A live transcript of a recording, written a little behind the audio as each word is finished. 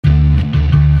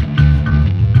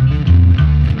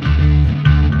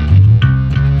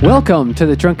Welcome to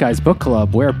the Drunk Guys Book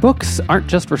Club, where books aren't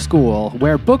just for school,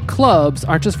 where book clubs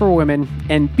aren't just for women,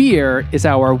 and beer is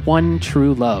our one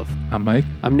true love. I'm Mike.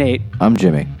 I'm Nate. I'm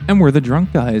Jimmy. And we're the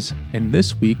Drunk Guys. And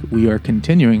this week we are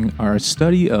continuing our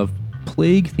study of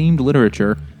plague-themed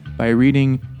literature by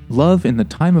reading Love in the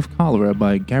Time of Cholera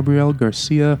by Gabriel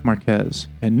García Márquez.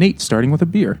 And Nate starting with a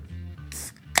beer.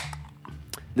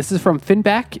 This is from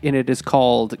Finback, and it is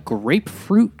called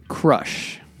Grapefruit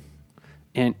Crush.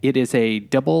 And it is a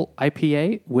double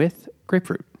IPA with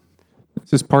grapefruit.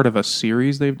 This is part of a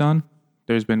series they've done.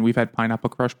 We've had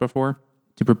Pineapple Crush before.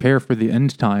 To prepare for the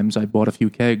end times, I bought a few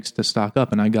kegs to stock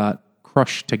up, and I got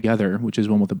Crush Together, which is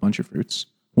one with a bunch of fruits,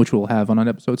 which we'll have on an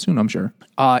episode soon, I'm sure.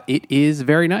 It is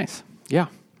very nice. Yeah.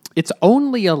 It's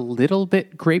only a little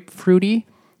bit grapefruity.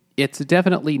 It's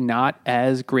definitely not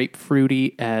as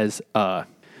grapefruity as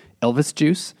Elvis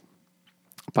Juice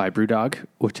by Brewdog,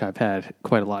 which I've had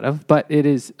quite a lot of. But it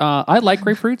is, I like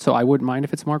grapefruit, so I wouldn't mind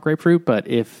if it's more grapefruit. But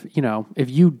if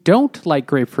you don't like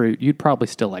grapefruit, you'd probably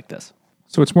still like this.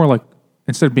 So it's more like,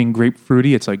 instead of being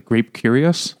grapefruity, it's like grape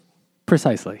curious?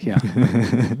 Precisely, yeah.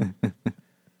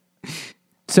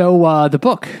 So the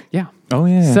book, yeah. Oh,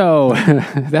 yeah. So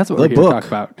that's what we're here to book. talk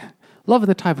about. Love in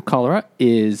the Time of Cholera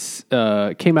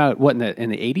came out, in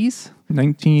the 80s?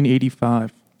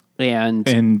 1985. And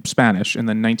In Spanish, and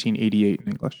then 1988 in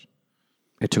English.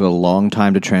 It took a long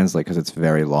time to translate because it's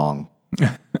very long.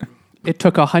 it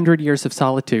took 100 years of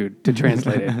solitude to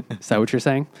translate it. Is that what you're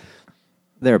saying?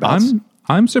 Thereabouts.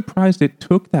 I'm surprised it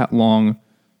took that long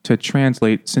to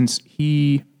translate, since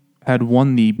he had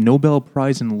won the Nobel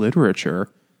Prize in Literature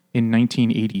in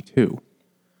 1982.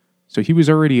 So he was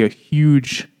already a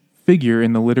huge figure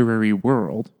in the literary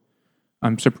world.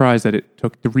 I'm surprised that it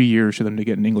took 3 years for them to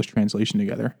get an English translation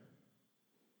together.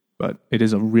 But it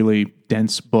is a really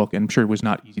dense book, and I'm sure it was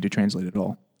not easy to translate at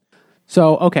all.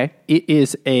 So, okay, it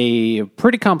is a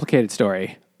pretty complicated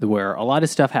story where a lot of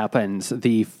stuff happens.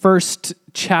 The first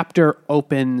chapter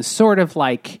opens sort of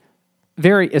like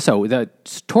so the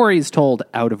story is told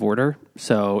out of order.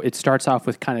 So it starts off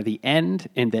with kind of the end,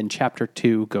 and then chapter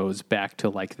 2 goes back to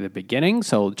like the beginning.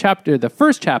 So the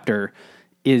first chapter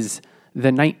is the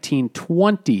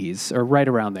 1920s, or right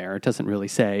around there. It doesn't really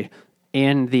say.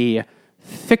 And the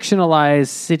fictionalized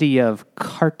city of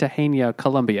Cartagena,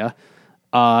 Colombia,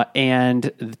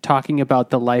 and talking about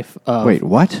the life of... Wait,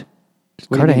 what?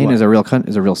 Cartagena is a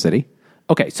real city?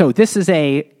 Okay, so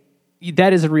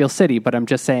that is a real city, but I'm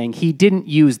just saying he didn't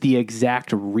use the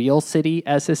exact real city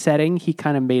as a setting. He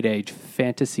kind of made a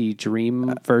fantasy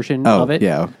dream version of it.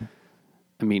 Yeah.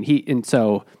 I mean,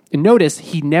 and notice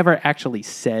he never actually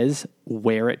says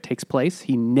where it takes place.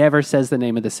 He never says the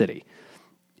name of the city.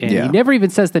 And he never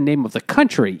even says the name of the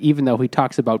country, even though he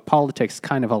talks about politics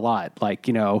kind of a lot. Like,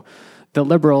 the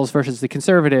liberals versus the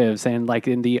conservatives, and like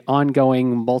in the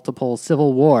ongoing multiple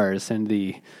civil wars and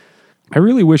I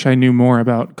really wish I knew more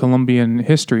about Colombian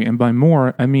history, and by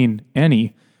more, I mean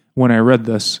any, when I read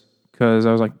this, because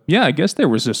I was like, yeah, I guess there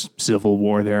was this civil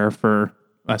war there for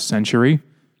a century,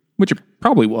 which it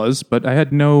probably was, but I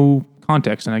had no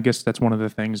context, and I guess that's one of the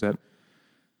things that,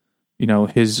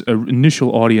 his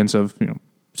initial audience of,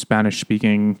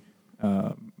 Spanish-speaking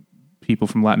people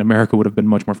from Latin America would have been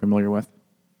much more familiar with.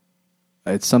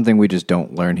 It's something we just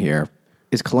don't learn here.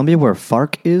 Is Colombia where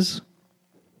FARC is?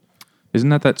 Isn't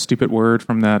that stupid word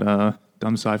from that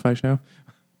dumb sci-fi show?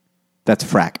 That's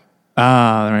frack.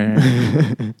 Ah,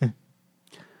 right.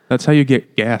 That's how you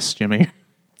get gas, Jimmy.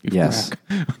 Yes.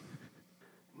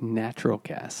 natural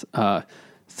gas.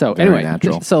 So Very anyway,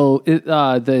 natural. so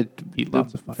the Eat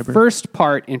lots of fiber. first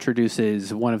part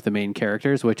introduces one of the main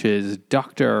characters, which is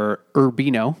Dr.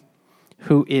 Urbino,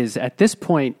 who is at this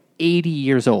point 80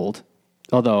 years old,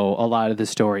 although a lot of the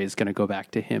story is going to go back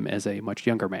to him as a much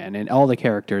younger man, and all the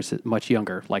characters much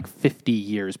younger, like 50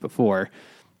 years before.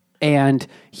 And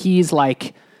he's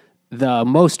like the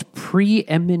most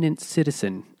preeminent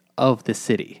citizen of the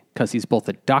city, because he's both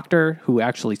a doctor who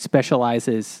actually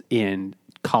specializes in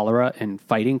cholera and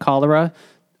fighting cholera.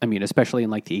 I mean, especially in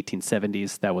like the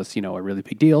 1870s, that was, a really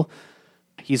big deal.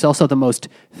 He's also the most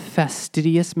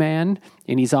fastidious man,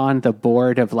 and he's on the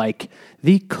board of like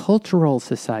the Cultural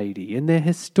Society and the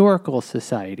Historical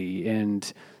Society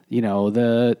and,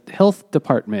 the Health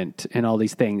Department and all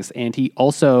these things. And he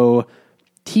also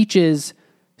teaches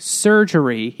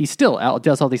surgery. He still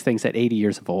does all these things at 80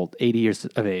 years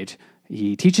of age.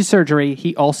 He teaches surgery.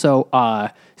 He also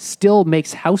still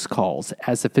makes house calls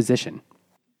as a physician.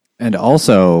 And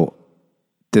also,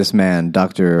 this man,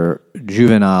 Dr.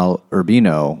 Juvenal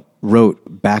Urbino, wrote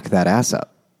Back That Ass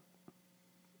Up.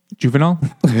 Juvenile?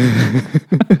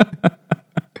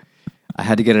 I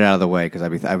had to get it out of the way because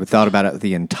I thought about it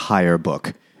the entire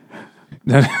book.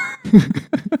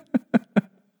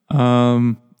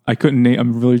 I couldn't name.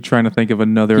 I'm really trying to think of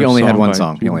another. He only had one by-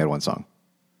 song. He only had one song.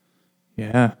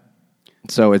 Yeah.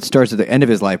 So it starts at the end of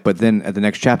his life, but then at the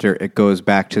next chapter, it goes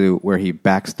back to where he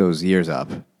backs those years up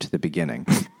to the beginning.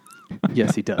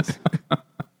 Yes, he does.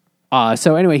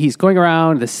 So anyway, he's going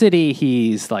around the city.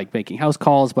 He's like making house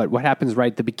calls. But what happens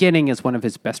right at the beginning is one of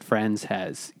his best friends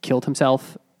has killed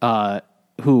himself.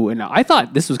 And I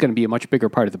thought this was going to be a much bigger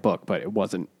part of the book, but it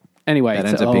wasn't. Anyway, that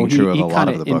ends up being true of a lot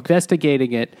of the book.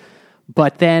 Investigating it,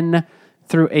 but then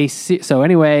through so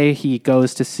anyway, he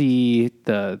goes to see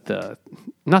the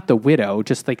not the widow,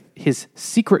 just like his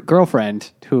secret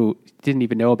girlfriend who didn't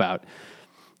even know about.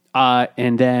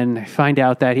 And then find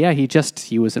out that,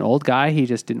 he was an old guy. He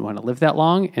just didn't want to live that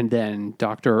long. And then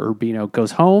Dr. Urbino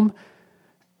goes home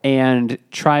and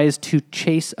tries to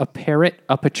chase a parrot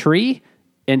up a tree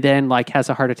and then like has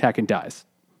a heart attack and dies.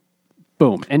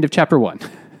 Boom. End of chapter 1.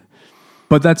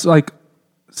 But that's like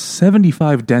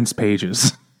 75 dense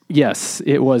pages. Yes,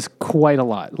 it was quite a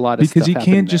lot. A lot of Because stuff he happened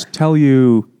can't there. just tell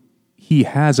you he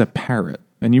has a parrot.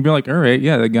 And you'd be like, all right,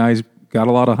 yeah, the guy's got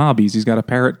a lot of hobbies. He's got a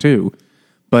parrot too.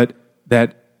 But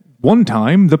that one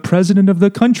time, the president of the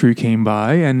country came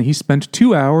by and he spent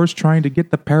 2 hours trying to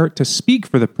get the parrot to speak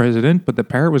for the president, but the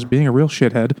parrot was being a real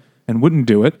shithead and wouldn't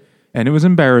do it. And it was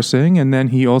embarrassing. And then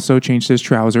he also changed his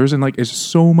trousers and like, there's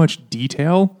so much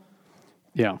detail.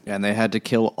 Yeah. And they had to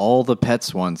kill all the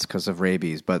pets once because of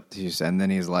rabies. And then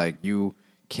he's like, you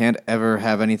can't ever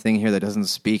have anything here that doesn't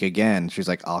speak again. She's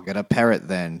like, I'll get a parrot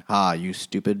then. Ha, you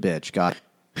stupid bitch. Got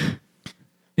it.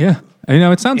 Yeah. I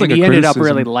know it sounds And like he a ended up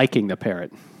criticism. really liking the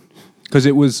parrot. Because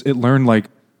it learned like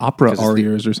opera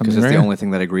arias or something, Because it's right? the only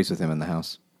thing that agrees with him in the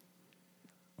house.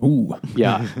 Ooh.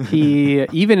 Yeah. He,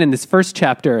 even in this first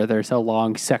chapter, there's a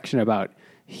long section about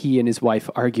he and his wife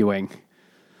arguing.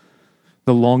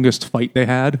 The longest fight they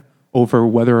had over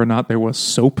whether or not there was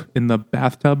soap in the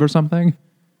bathtub or something.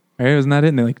 Right? Isn't that it?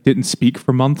 And they like didn't speak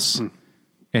for months.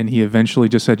 And he eventually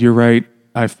just said, you're right.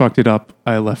 I fucked it up.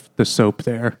 I left the soap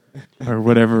there or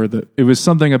whatever. It was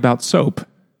something about soap.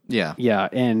 Yeah. Yeah,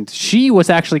 and she was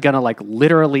actually going to like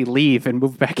literally leave and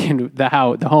move back in the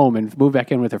home and move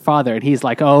back in with her father. And he's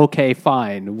like, oh, okay,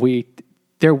 fine.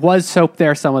 There was soap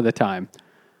there some of the time.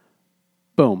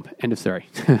 Boom. End of story.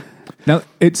 Now,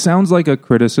 it sounds like a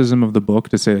criticism of the book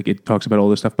to say like it talks about all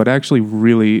this stuff, but I actually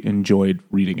really enjoyed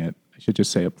reading it. I should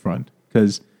just say up front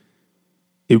because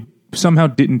it somehow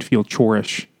didn't feel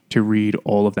chorish to read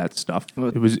all of that stuff.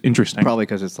 It was interesting. Probably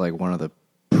because it's like one of the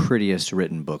prettiest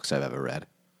written books I've ever read.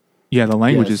 Yeah, the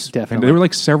language Yes, is definitely. And there were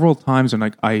like several times, and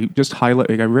like I just highlight.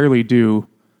 Like I rarely do.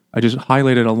 I just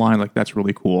highlighted a line like that's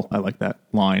really cool. I like that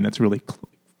line. That's really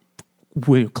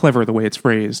clever the way it's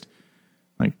phrased.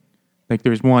 Like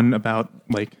there's one about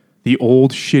like the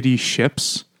old shitty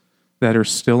ships that are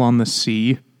still on the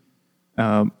sea,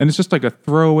 and it's just like a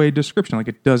throwaway description. Like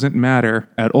it doesn't matter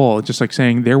at all. It's just like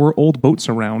saying there were old boats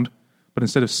around, but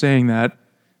instead of saying that,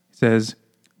 it says.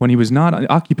 When he was not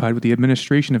occupied with the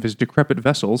administration of his decrepit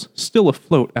vessels, still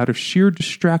afloat out of sheer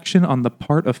distraction on the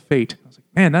part of fate. I was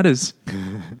like, man, that is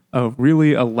a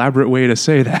really elaborate way to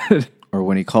say that. Or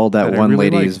when he called that That I one really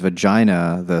lady's liked.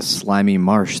 vagina the slimy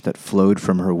marsh that flowed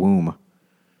from her womb.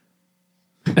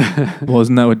 Well,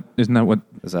 isn't that what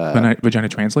Is that- vagina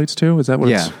translates to? Is that what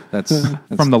Yeah, it's that's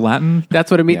from the Latin?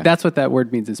 That's what it means. Yeah. That's what that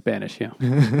word means in Spanish.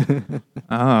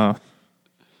 Yeah.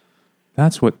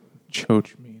 That's what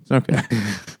choach means. Okay.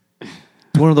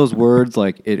 it's one of those words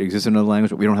like it exists in another language,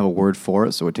 but we don't have a word for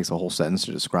it, so it takes a whole sentence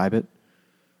to describe it.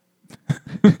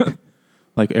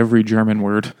 Like every German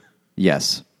word.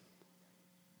 Yes,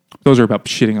 Those are about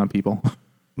shitting on people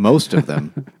most of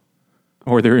them.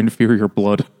 or their inferior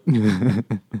blood.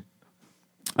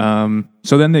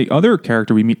 So then the other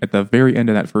character we meet at the very end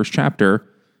of that first chapter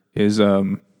is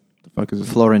the fuck is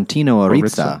his Florentino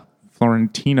Arizza.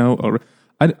 Florentino.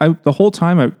 I the whole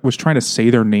time I was trying to say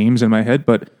their names in my head,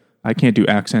 but I can't do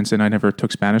accents, and I never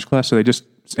took Spanish class, so they just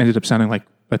ended up sounding like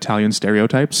Italian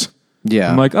stereotypes.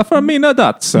 Yeah, I'm like, "Affamina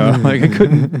dazza." Like I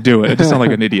couldn't do it. It just sounded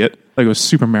like an idiot. Like it was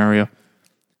Super Mario.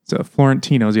 So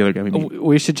Florentino is the other guy we meet.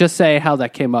 We should just say how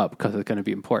that came up because it's going to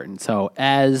be important. So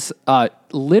as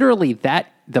literally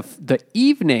the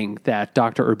evening that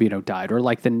Dr. Urbino died, or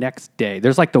like the next day,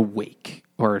 there's like the wake,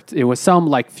 or it was some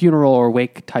like funeral or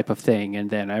wake type of thing.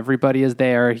 And then everybody is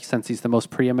there. Since he's the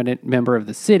most preeminent member of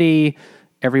the city,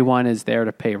 everyone is there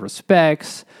to pay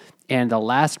respects. And the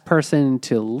last person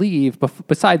to leave,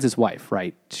 besides his wife,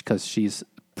 right? Because she's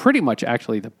pretty much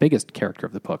actually the biggest character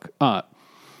of the book.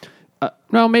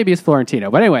 No, maybe it's Florentino.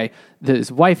 But anyway,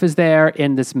 his wife is there,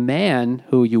 and this man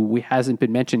who hasn't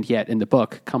been mentioned yet in the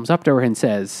book comes up to her and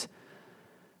says,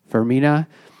 Fermina,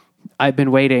 I've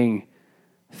been waiting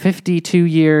 52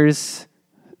 years,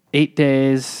 8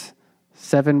 days,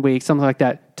 7 weeks, something like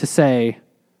that, to say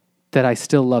that I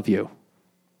still love you.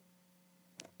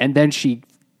 And then she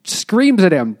screams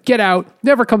at him, get out,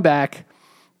 never come back.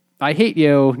 I hate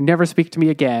you, never speak to me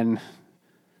again.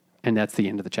 And that's the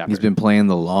end of the chapter. He's been playing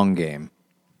the long game.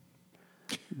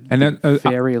 And then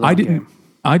Very long game.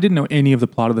 I didn't know any of the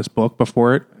plot of this book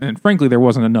before it, and frankly, there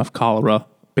wasn't enough cholera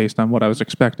based on what I was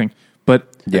expecting.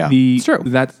 But It's true.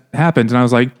 that happened, and I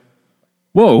was like,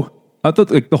 "Whoa!" I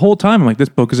thought like the whole time, I'm like, "This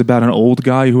book is about an old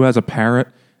guy who has a parrot,"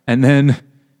 and then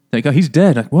like, oh, he's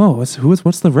dead. Like, whoa,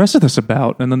 what's the rest of this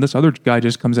about? And then this other guy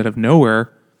just comes out of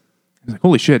nowhere. He's like,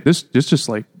 "Holy shit! This just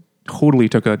like totally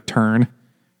took a turn."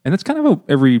 And that's kind of how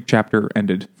every chapter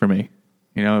ended for me.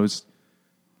 You know, it was,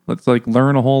 let's like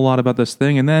learn a whole lot about this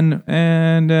thing. And then,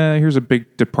 here's a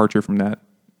big departure from that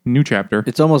new chapter.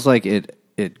 It's almost like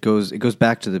it goes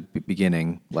back to the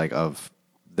beginning, like of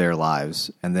their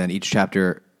lives. And then each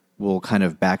chapter will kind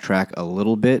of backtrack a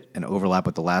little bit and overlap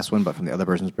with the last one, but from the other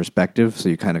person's perspective. So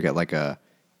you kind of get like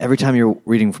every time you're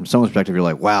reading from someone's perspective, you're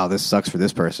like, wow, this sucks for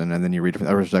this person. And then you read from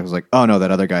the other perspective, it's like, oh no,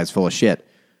 that other guy's full of shit.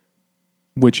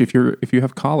 Which, if you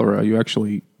have cholera, you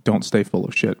actually don't stay full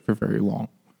of shit for very long.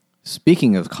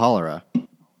 Speaking of cholera,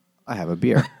 I have a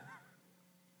beer.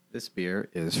 This beer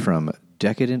is from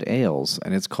Decadent Ales,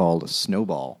 and it's called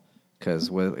Snowball. Because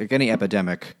with like any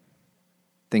epidemic,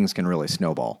 things can really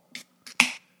snowball.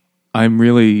 I'm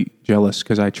really jealous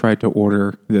because I tried to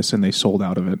order this and they sold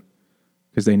out of it.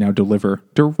 Because they now deliver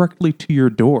directly to your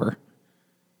door.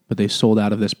 But they sold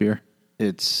out of this beer.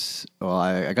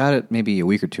 I got it maybe a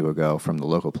week or two ago from the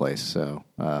local place, so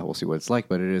we'll see what it's like.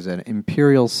 But it is an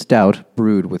imperial stout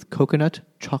brewed with coconut,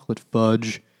 chocolate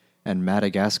fudge, and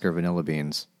Madagascar vanilla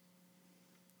beans.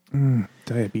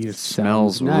 Diabetes.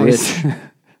 Smells nice. rich.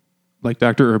 Like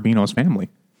Dr. Urbino's family.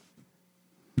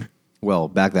 Well,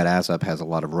 Back That Ass Up has a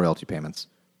lot of royalty payments.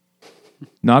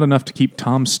 Not enough to keep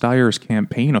Tom Steyer's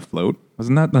campaign afloat. Was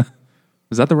that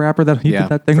the rapper that he did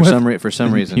that thing with? For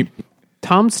some reason.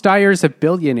 Tom Steyer's a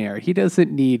billionaire. He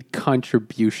doesn't need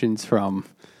contributions from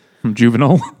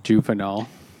Juvenile.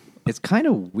 It's kind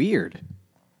of weird.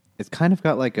 It's kind of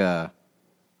got like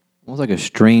almost like a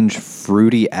strange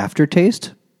fruity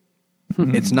aftertaste.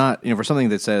 It's not, for something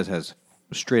that says has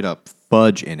straight up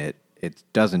fudge in it, it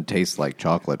doesn't taste like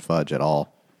chocolate fudge at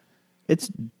all.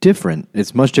 It's different.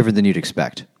 It's much different than you'd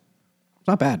expect. It's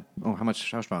not bad. Oh, how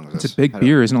strong is this? It's a big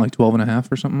beer, isn't it? Like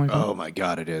 12.5 or something like that? Oh my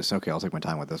God, it is. Okay, I'll take my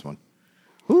time with this one.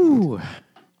 Ooh.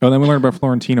 Oh, then we learned about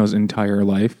Florentino's entire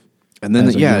life. And then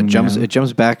it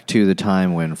jumps back to the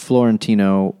time when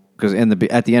Florentino, because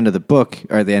at the end of the book,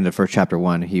 or at the end of first chapter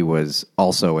 1, he was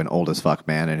also an old as fuck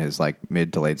man in his like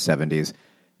mid to late 70s.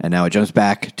 And now it jumps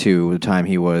back to the time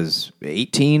he was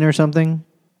 18 or something.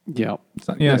 Yeah.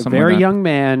 Yeah, a very young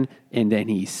man, and then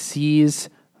he sees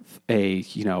a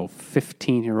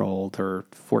 15-year-old or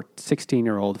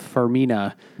 16-year-old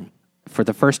Fermina for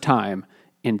the first time,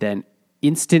 and then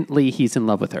instantly he's in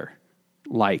love with her,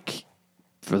 like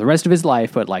for the rest of his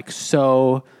life, but like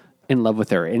so in love with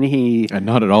her, and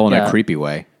not at all in a creepy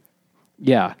way.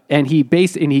 Yeah, and he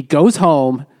goes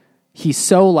home. He's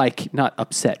so like not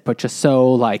upset, but just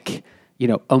so like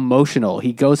emotional.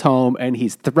 He goes home and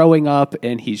he's throwing up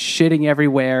and he's shitting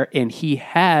everywhere, and he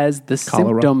has the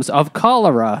symptoms of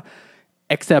cholera,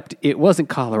 except it wasn't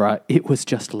cholera; it was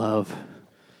just love.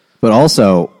 But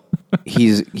also,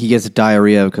 he gets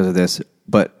diarrhea because of this.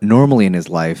 But normally in his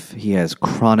life, he has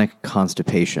chronic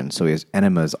constipation, so he has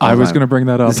enemas. I was going to bring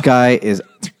that up.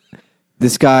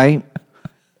 This guy.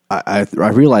 I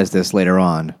realized this later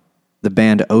on. The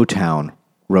band O-Town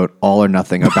wrote All or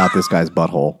Nothing about this guy's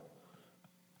butthole.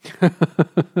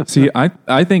 See,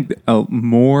 I think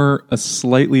a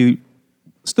slightly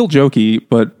still jokey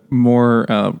but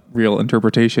more real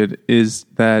interpretation is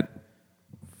that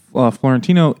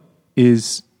Florentino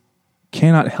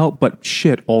cannot help but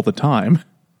shit all the time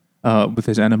with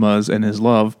his enemas and his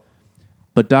love,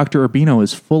 but Dr. Urbino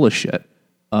is full of shit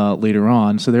later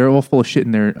on, so they're all full of shit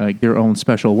in their own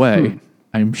special way.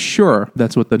 I'm sure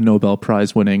that's what the Nobel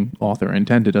Prize winning author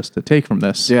intended us to take from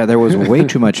this. Yeah, there was way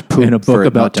too much poop in a book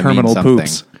about terminal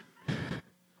poops.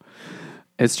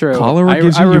 It's true. Cholera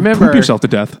gives you poop yourself to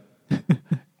death.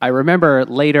 I remember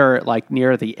later, like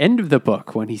near the end of the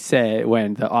book, when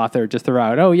the author just threw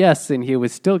out, "Oh yes," and he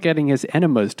was still getting his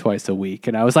enemas twice a week,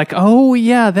 and I was like, "Oh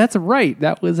yeah, that's right,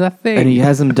 that was a thing." And he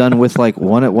has them done with like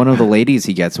one of the ladies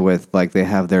he gets with, like they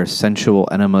have their sensual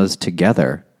enemas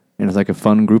together, And it's like a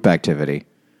fun group activity.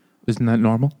 Isn't that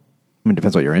normal? I mean, it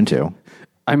depends what you're into.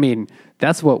 I mean,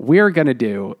 that's what we're going to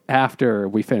do after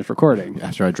we finish recording.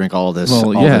 After I drink all this, Well,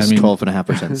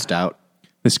 12.5% stout.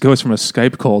 This goes from a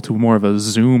Skype call to more of a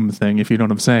Zoom thing, if you know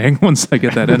what I'm saying, once I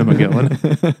get that enema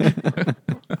going.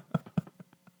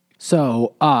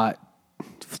 So,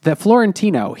 that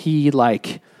Florentino, he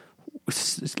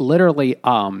literally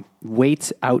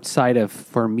waits outside of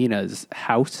Fermina's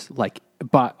house,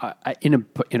 but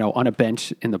on a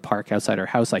bench in the park outside her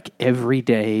house, every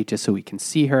day, just so he can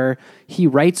see her. He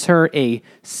writes her a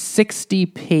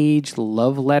 60-page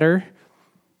love letter,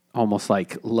 almost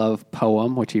like love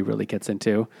poem, which he really gets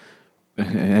into.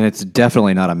 And it's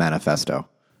definitely not a manifesto.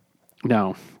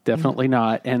 No, definitely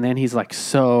not. And then he's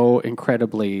so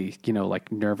incredibly,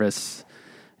 nervous.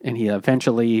 And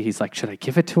he's like, should I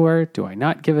give it to her? Do I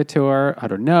not give it to her? I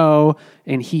don't know.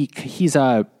 And he's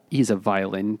a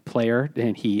violin player,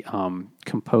 and he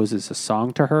composes a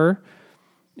song to her.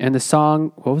 And the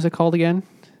song, what was it called again?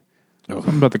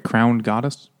 Something about the crowned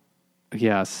goddess?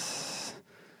 Yes.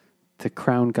 The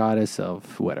crowned goddess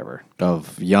of whatever.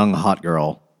 Of young hot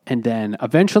girl. And then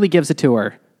eventually gives it to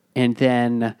her. And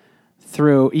then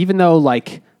even though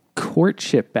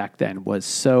courtship back then was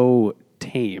so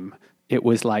tame, it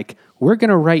was we're going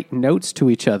to write notes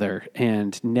to each other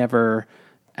and never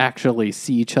actually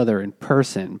see each other in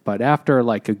person. But after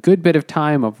a good bit of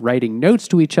time of writing notes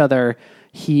to each other,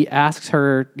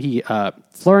 Florentino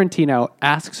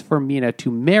asks Fermina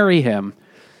to marry him.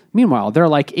 Meanwhile, they're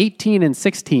 18 and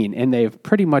 16, and they've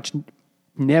pretty much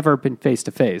never been face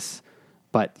to face.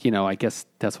 But, I guess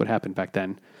that's what happened back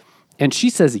then. And she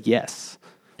says yes.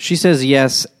 She says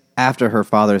yes after her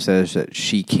father says that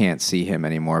she can't see him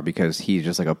anymore because he's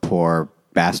just a poor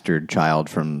bastard child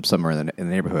from somewhere in the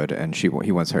neighborhood, and he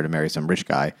wants her to marry some rich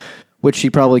guy, which she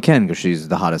probably can because she's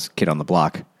the hottest kid on the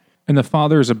block. And the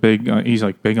father is he's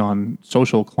big on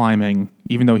social climbing,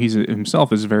 even though he's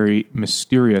himself is very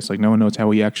mysterious. No one knows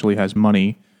how he actually has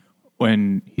money,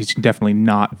 when he's definitely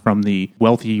not from the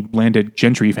wealthy landed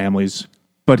gentry families.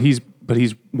 But he's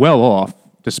well off,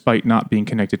 despite not being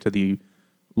connected to the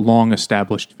long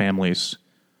established families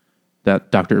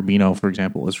that Dr. Urbino, for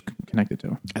example, is connected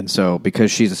to. And so, because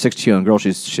she's a 16-year-old girl,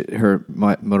 her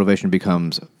motivation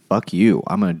becomes, fuck you,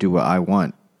 I'm going to do what I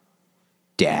want,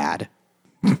 Dad.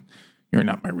 You're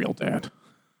not my real dad.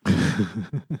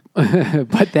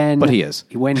 But he is.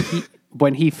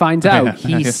 When he finds out,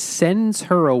 he sends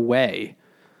her away.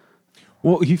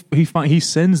 Well, he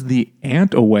sends the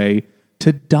aunt away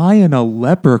to die in a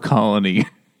leper colony.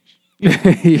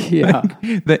 Yeah.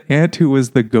 The aunt who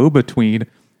was the go-between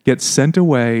gets sent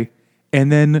away,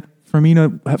 and then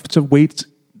Fermina has to wait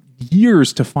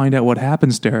years to find out what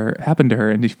happened to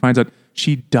her, and he finds out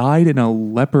she died in a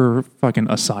leper fucking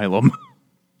asylum.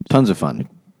 Tons of fun.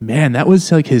 Man, that was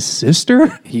his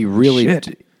sister? He really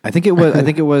Shit. I think it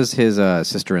was his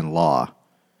sister-in-law.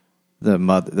 The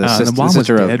mom was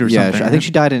dead or something. I think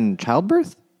she died in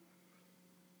childbirth.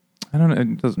 I don't know.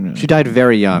 It doesn't really. She died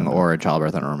very young or in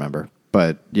childbirth. I don't remember.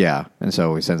 But yeah, and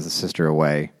so he sends the sister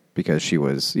away because she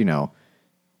was,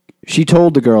 she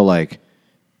told the girl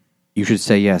you should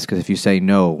say yes because if you say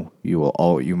no,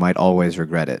 you might always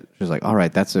regret it. She's like, all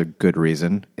right, that's a good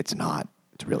reason. It's not.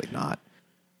 It's really not.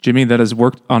 Jimmy, that has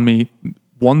worked on me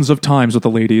ones of times with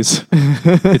the ladies.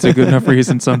 It's a good enough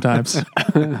reason sometimes.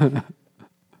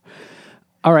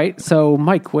 All right, so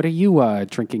Mike, what are you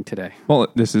drinking today? Well,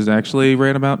 this is actually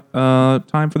right about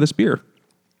time for this beer.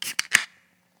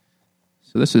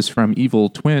 So this is from Evil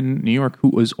Twin, New York,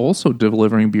 who is also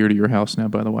delivering beer to your house now,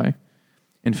 by the way.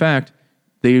 In fact,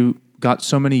 they got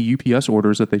so many UPS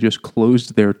orders that they just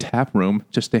closed their tap room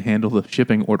just to handle the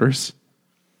shipping orders.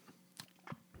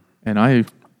 And I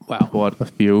bought a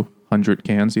few hundred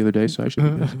cans the other day, so I should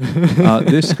do this.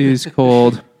 This is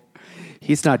called...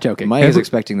 He's not joking. Mike is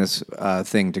expecting this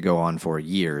thing to go on for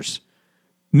years.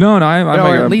 No, I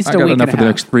at least I a got week enough and for a the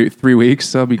half. next three weeks,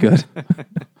 so I'll be good.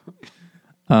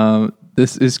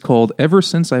 This is called Ever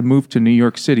Since I Moved to New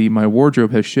York City, My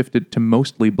Wardrobe Has Shifted to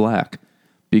Mostly Black,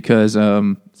 because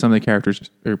some of the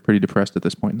characters are pretty depressed at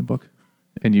this point in the book.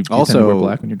 And you tend to wear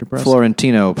black when you're depressed.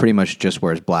 Florentino pretty much just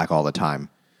wears black all the time.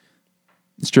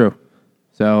 It's true.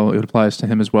 So it applies to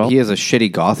him as well. He is a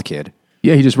shitty goth kid.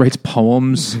 Yeah, he just writes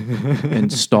poems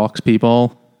and stalks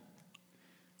people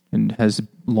and has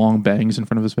long bangs in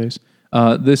front of his face.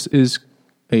 This is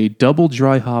a double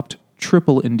dry hopped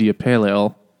triple India Pale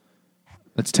Ale.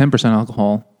 That's 10%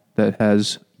 alcohol that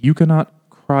has Yukonot,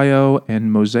 Cryo,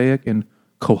 and Mosaic and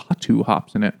Kohatu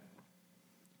hops in it.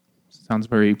 Sounds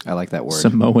very I like that word.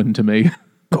 Samoan to me.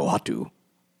 Kohatu.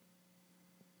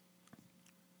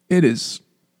 It's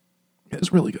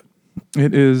really good.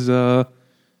 It is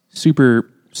super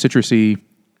citrusy,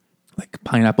 like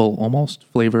pineapple almost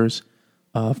flavors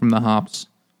from the hops.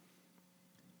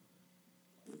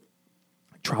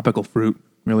 Tropical fruit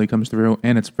really comes through,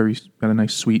 and it's got a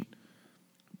nice sweet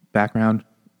background.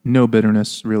 No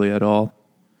bitterness really at all.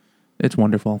 It's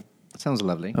wonderful. That sounds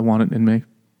lovely. I want it in me.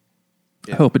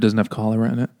 Yeah. I hope it doesn't have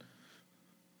cholera in it.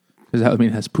 Does that mean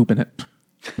it has poop in it?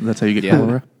 That's how you get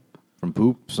cholera? From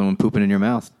poop? Someone pooping in your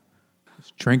mouth.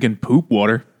 Just drinking poop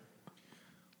water,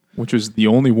 which was the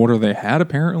only water they had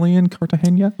apparently in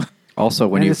Cartagena. Also,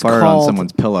 when you fart on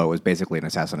someone's pillow, it was basically an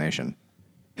assassination.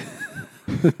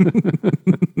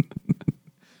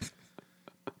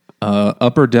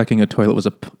 Upper decking a toilet was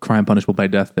a crime punishable by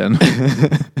death then.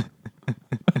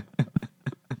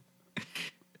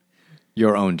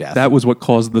 Your own death. That was what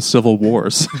caused the civil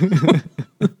wars.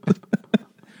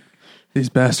 These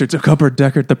bastards took upper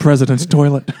decker at the president's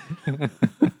toilet.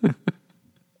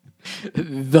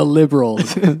 The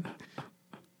liberals.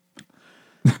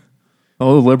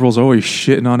 Oh, the liberals always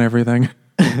shitting on everything.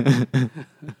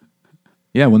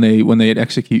 Yeah, when they'd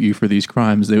execute you for these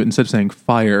crimes, they would, instead of saying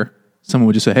fire, someone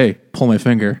would just say, "Hey, pull my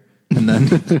finger," and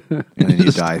then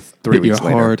you die 3 weeks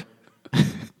later. Hard.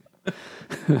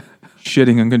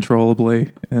 Shitting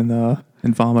uncontrollably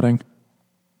and vomiting.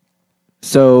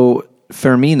 So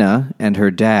Fermina and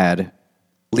her dad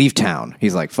leave town.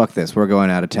 He's like, "Fuck this, we're going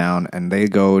out of town," and they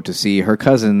go to see her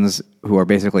cousins, who are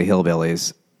basically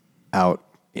hillbillies, out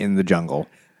in the jungle.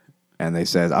 And they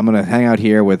says, "I'm going to hang out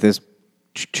here with this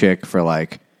chick for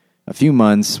like a few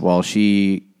months while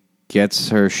she gets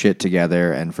her shit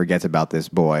together and forgets about this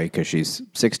boy," because she's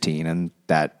 16, and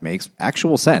that makes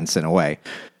actual sense in a way.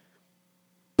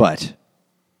 But,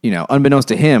 unbeknownst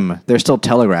to him, they're still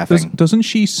telegraphing. Doesn't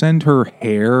she send her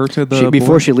hair to the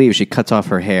Before she leaves, she cuts off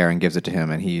her hair and gives it to him,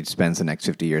 and he spends the next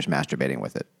 50 years masturbating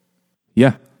with it.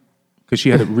 Yeah. Because she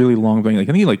had a really long vein. I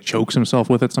think he chokes himself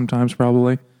with it sometimes,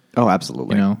 probably. Oh,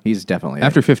 absolutely. He's definitely...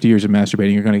 After 50 years of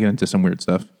masturbating, you're going to get into some weird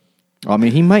stuff. Well, I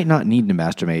mean, he might not need to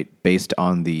masturbate based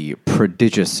on the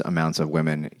prodigious amounts of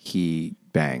women he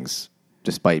bangs,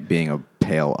 despite being a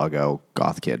pale, uggo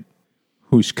goth kid.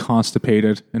 Who's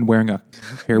constipated and wearing a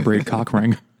hair braid cock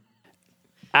ring.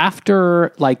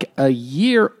 After a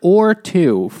year or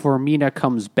two, Fermina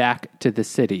comes back to the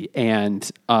city,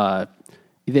 and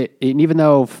even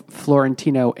though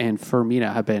Florentino and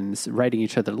Fermina have been writing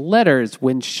each other letters,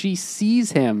 when she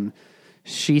sees him,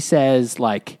 she says,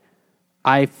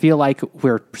 "I feel like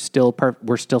we're still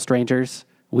strangers.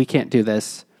 We can't do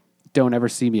this. Don't ever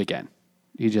see me again."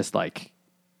 You just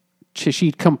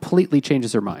she completely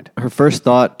changes her mind. Her first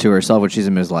thought to herself when she's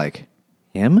him is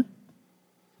him?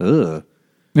 Ugh.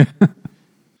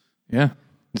 Yeah.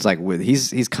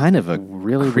 It's he's kind of a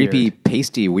really creepy, weird,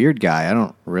 pasty, weird guy. I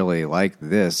don't really like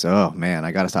this. Oh, man,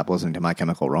 I got to stop listening to My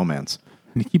Chemical Romance.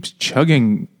 And he keeps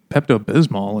chugging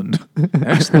Pepto-Bismol and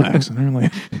X-Lax. And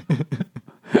they're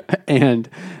and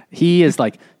he is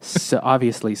so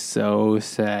obviously so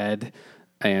sad.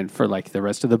 And for the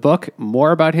rest of the book,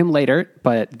 more about him later.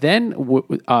 But then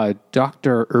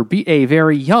Dr. Urbino, a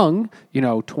very young,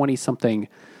 20-something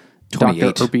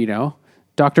Dr. Urbino.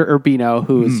 Dr. Urbino,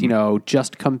 who's,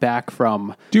 just come back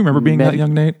from... Do you remember being that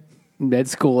young, Nate? Med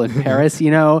school in Paris,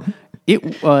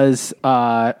 It was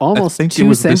almost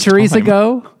 2 centuries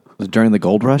ago. Was it during the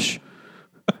gold rush?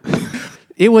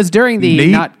 It was during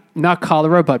the... Not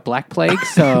cholera, but Black Plague.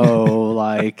 So,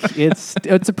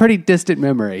 it's a pretty distant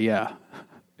memory, yeah.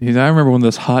 I remember when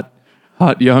this hot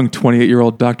young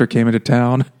 28-year-old doctor came into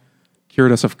town,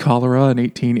 cured us of cholera in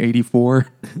 1884.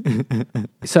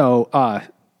 So,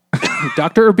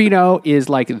 Dr. Urbino is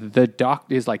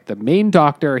the main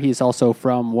doctor. He's also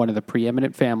from one of the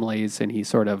preeminent families, and he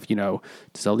sort of,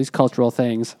 does all these cultural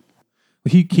things.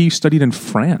 He studied in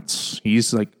France.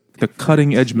 He's the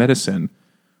cutting edge medicine,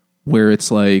 where it's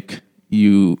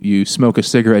you smoke a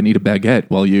cigarette and eat a baguette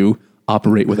while you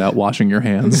operate without washing your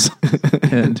hands.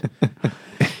 and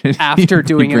after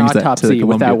doing an autopsy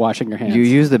without washing your hands. You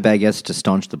use the baguettes to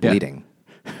staunch the bleeding.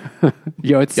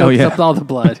 It soaks up all the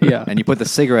blood. Yeah. And you put the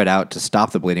cigarette out to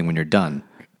stop the bleeding when you're done.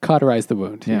 Cauterize the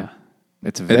wound. Yeah.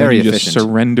 It's very efficient. Just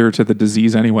surrender to the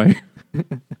disease anyway.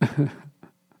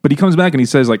 But he comes back and he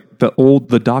says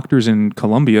the doctors in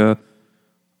Colombia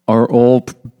are all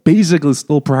basically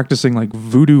still practicing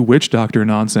voodoo witch doctor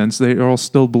nonsense. They all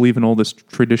still believe in all this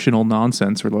traditional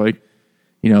nonsense. Where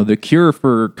the cure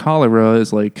for cholera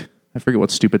is I forget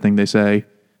what stupid thing they say.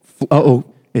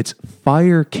 It's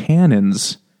fire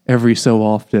cannons every so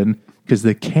often because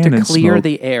the cannon to clear smoke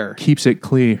the air keeps it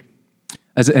clear.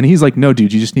 And he's like, "No,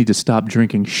 dude, you just need to stop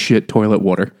drinking shit toilet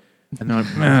water." And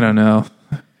I'm I don't know.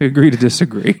 Agree to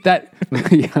disagree. That,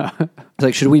 yeah. It's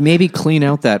like, should we maybe clean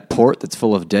out that port that's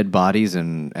full of dead bodies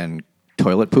and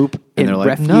toilet poop? And they're like,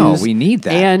 refuse, no, we need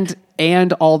that.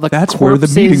 And all the That's corpses, where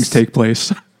the meetings take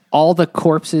place. all the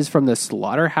corpses from the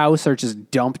slaughterhouse are just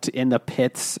dumped in the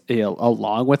pits,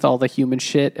 along with all the human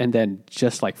shit, and then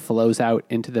just like flows out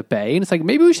into the bay. And it's like,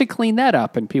 maybe we should clean that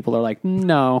up. And people are like,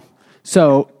 no.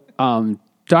 So,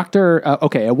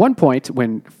 at one point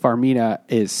when Farmina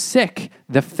is sick,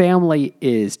 the family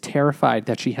is terrified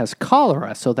that she has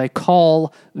cholera. So they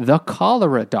call the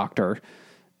cholera doctor,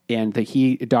 and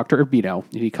Dr. Urbino,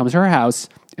 and he comes to her house,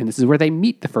 and this is where they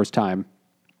meet the first time.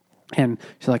 And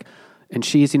she's like, and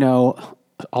she's, all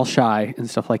shy and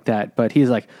stuff like that. But he's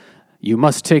like, you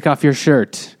must take off your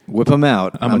shirt. Whip him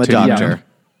out. I'm a take doctor.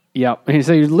 Yep. And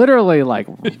so he literally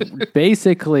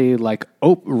basically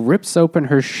rips open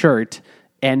her shirt.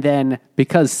 And then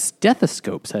because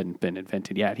stethoscopes hadn't been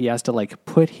invented yet, he has to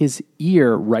put his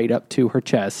ear right up to her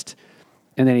chest.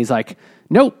 And then he's like,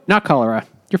 nope, not cholera.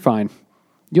 You're fine.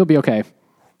 You'll be okay.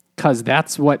 Because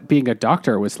that's what being a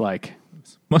doctor was like.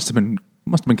 Must have been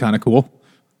kind of cool.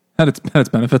 Had its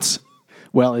benefits.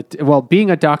 Well, being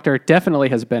a doctor definitely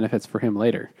has benefits for him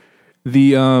later.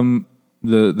 The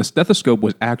stethoscope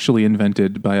was actually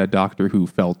invented by a doctor who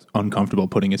felt uncomfortable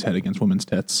putting his head against women's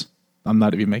tits. I'm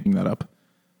not even making that up.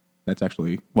 That's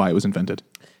actually why it was invented.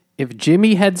 If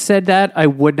Jimmy had said that, I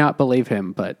would not believe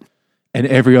him, but... And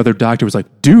every other doctor was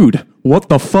like, dude, what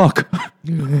the fuck?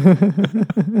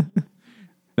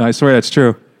 No, I swear that's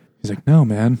true. He's like, no,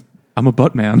 man, I'm a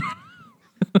butt man.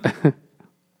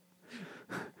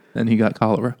 Then he got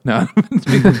cholera. No.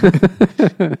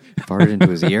 Farted into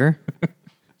his ear?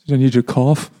 I need you to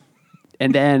cough.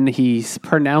 And then he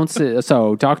pronounces...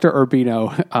 So Dr. Urbino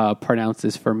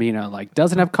pronounces Fermina,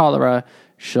 doesn't have cholera.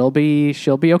 She'll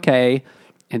be okay.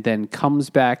 And then comes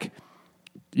back...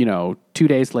 2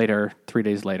 days later, 3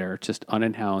 days later, just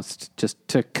unannounced, just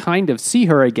to kind of see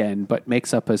her again, but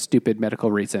makes up a stupid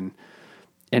medical reason.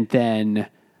 And then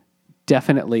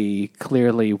definitely,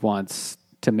 clearly wants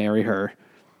to marry her.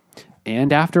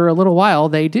 And after a little while,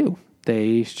 they do.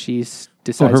 She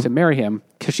decides to marry him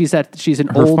because she's an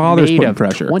old maid of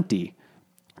 20.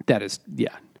 That is,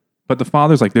 yeah. But the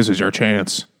father's like, this is your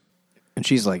chance. And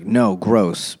she's like, no,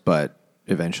 gross, but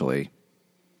eventually...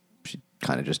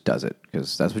 kind of just does it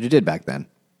because that's what you did back then.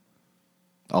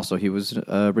 Also, he was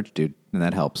a rich dude, and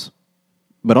that helps.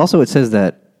 But also, it says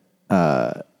that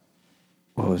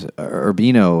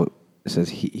Urbino says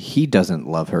he doesn't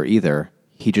love her either.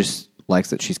 He just likes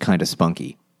that she's kind of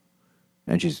spunky,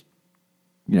 and she's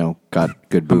got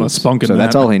good boobs. So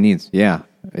that's all he needs. Yeah,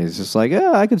 he's just like,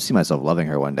 I could see myself loving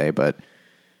her one day, but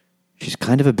she's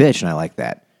kind of a bitch, and I like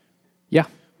that. Yeah,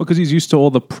 well, because he's used to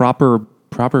all the proper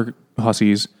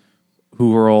hussies.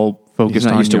 Who are all focused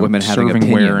on women having serving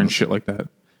opinions. wear and shit like that.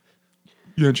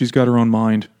 Yeah, and she's got her own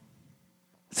mind.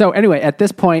 So anyway, at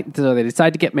this point, so they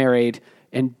decide to get married,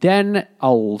 and then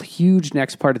a huge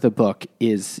next part of the book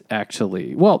is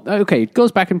actually... Well, okay, it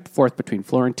goes back and forth between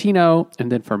Florentino and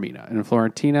then Fermina, and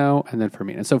Florentino and then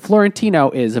Fermina. So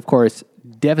Florentino is, of course,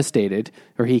 devastated,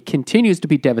 or he continues to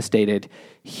be devastated.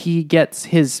 He gets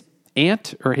his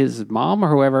aunt or his mom or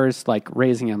whoever is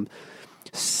raising him...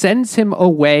 sends him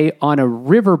away on a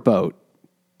riverboat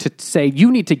to say,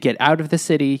 you need to get out of the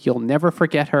city. You'll never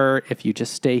forget her if you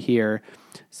just stay here.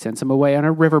 Sends him away on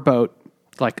a riverboat,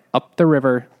 up the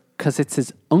river, because it's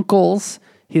his uncle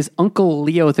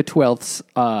Leo the 12th's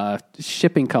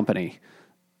shipping company,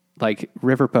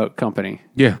 riverboat company.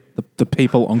 Yeah, the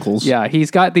papal uncles. Yeah, he's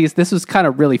got these. This was kind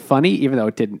of really funny, even though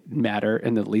it didn't matter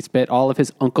in the least bit. All of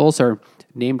his uncles are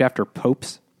named after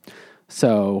popes.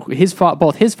 So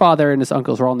both his father and his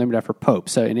uncles were all named after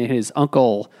popes. So, and his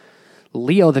uncle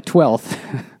Leo the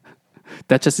 12th,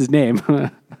 that's just his name.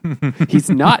 He's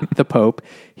not the pope.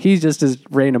 He's just his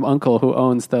random uncle who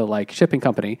owns the shipping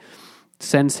company.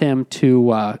 Sends him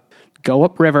to go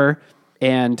upriver,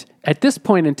 and at this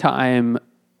point in time,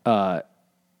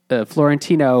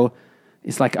 Florentino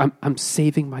is like, I'm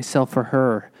saving myself for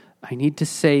her. I need to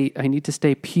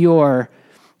stay pure.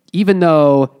 Even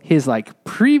though his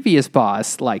previous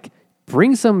boss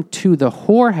brings him to the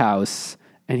whorehouse,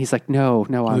 and he's like, no,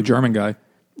 I'm the German guy.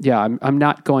 Yeah, I'm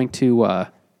not going to. I'm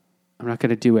not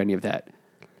going to do any of that.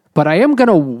 But I am going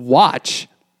to watch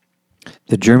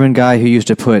the German guy who used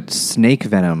to put snake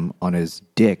venom on his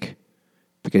dick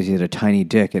because he had a tiny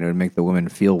dick and it would make the woman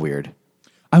feel weird.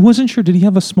 I wasn't sure. Did he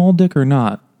have a small dick or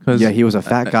not? Yeah, he was a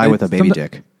fat guy with a baby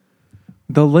dick.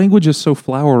 The language is so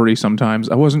flowery sometimes.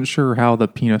 I wasn't sure how the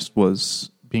penis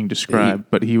was being described,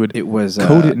 but he would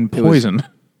coat it in poison.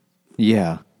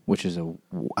 Yeah, which is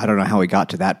I don't know how he got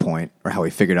to that point or how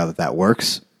he figured out that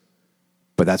works.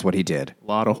 but that's what he did.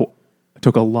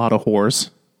 Took a lot of whores.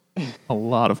 A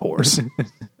lot of whores.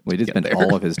 Well, he did spend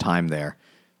all of his time there.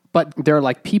 But there are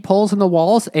like peepholes in the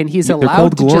walls, and he's They're allowed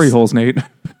called to glory holes, Nate.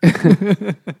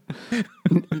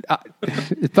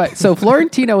 But so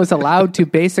Florentino is allowed to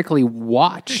basically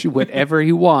watch whatever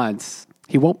he wants.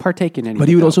 He won't partake in anything. But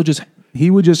he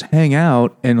would just hang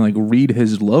out and like read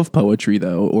his love poetry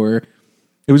though, or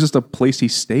it was just a place he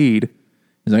stayed.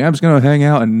 He's like, I'm just gonna hang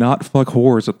out and not fuck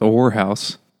whores at the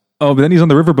whorehouse. Oh, but then he's on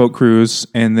the riverboat cruise,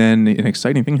 and then an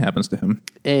exciting thing happens to him.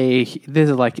 This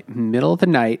is like middle of the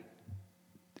night.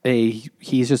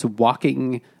 He's just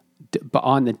walking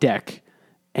on the deck,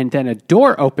 and then a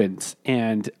door opens,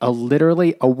 and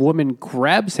literally a woman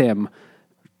grabs him,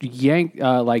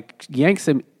 yanks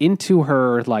him into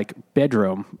her like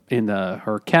bedroom in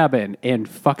her cabin, and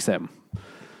fucks him.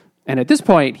 And at this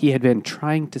point, he had been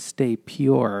trying to stay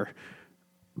pure,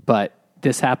 but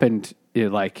this happened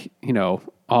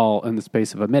all in the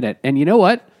space of a minute. And you know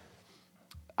what?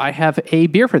 I have a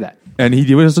beer for that. And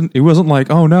he wasn't like,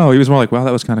 oh no, he was more like, wow,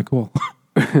 that was kind of cool.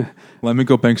 Let me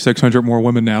go bank 600 more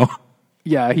women now.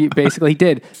 Yeah, he basically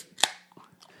did.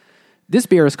 This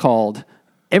beer is called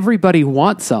Everybody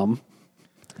Wants Some.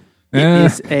 It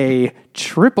is a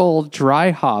triple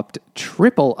dry hopped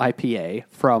triple IPA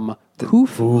from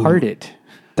Hoof Hearted.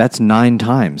 That's 9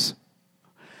 times.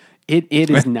 It is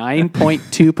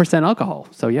 9.2% alcohol.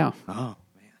 So yeah. Oh.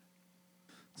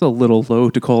 It's a little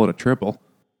low to call it a triple.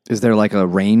 Is there like a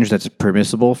range that's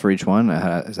permissible for each one?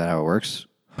 Is that how it works?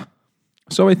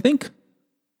 So I think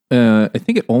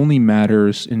it only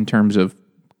matters in terms of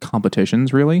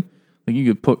competitions, really. Like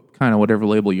you could put kind of whatever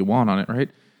label you want on it,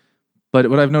 right? But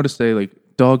what I've noticed, Evil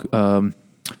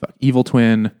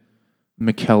Twin,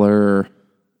 McKellar,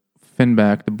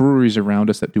 Finback, the breweries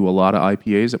around us that do a lot of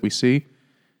IPAs that we see,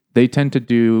 they tend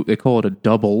to they call it a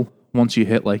double once you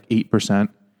hit like 8%,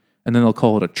 and then they'll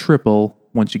call it a triple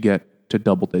once you get to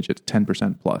double digits,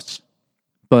 10% plus.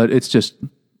 But it's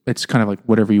kind of like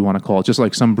whatever you want to call it. Just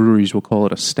like some breweries will call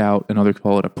it a stout and others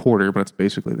call it a porter, but it's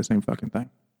basically the same fucking thing.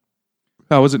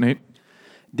 How was it, Nate?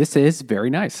 This is very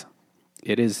nice.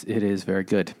 It is very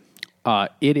good.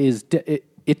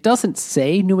 It doesn't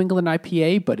say New England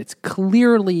IPA, but it's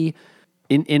clearly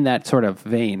in that sort of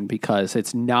vein because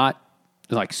it's not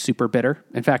like super bitter.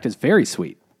 In fact, it's very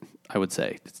sweet. I would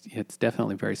say it's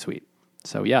definitely very sweet.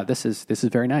 So yeah, this is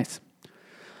very nice.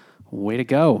 Way to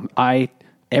go!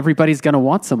 Everybody's gonna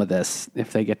want some of this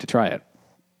if they get to try it.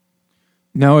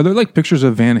 Now, are there like pictures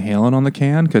of Van Halen on the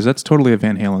can? Because that's totally a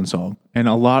Van Halen song, and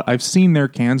I've seen their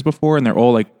cans before, and they're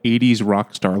all like '80s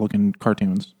rock star looking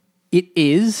cartoons. It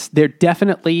is. They're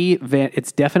definitely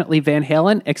it's definitely Van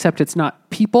Halen, except it's not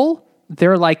people.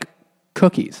 They're like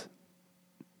cookies.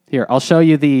 Here, I'll show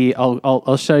you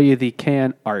I'll show you the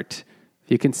can art.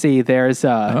 If you can see, there's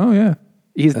oh yeah,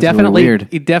 he's That's definitely really weird.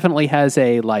 He definitely has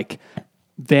a like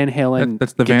Van Halen.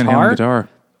 That's the guitar, Van Halen guitar.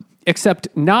 except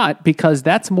not because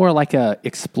that's more like a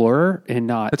Explorer and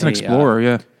not. That's an Explorer,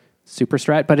 yeah. Super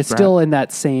Strat, but it's still in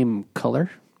that same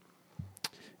color.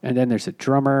 And then there's a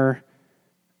drummer.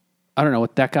 I don't know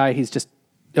what that guy. He's just.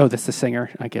 Oh, that's the singer.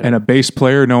 I get it. And a bass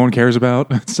player no one cares about.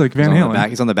 It's like Van Halen.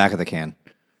 He's on the back of the can.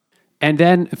 And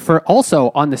then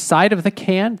also on the side of the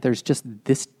can, there's just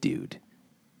this dude.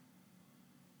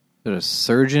 There's a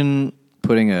surgeon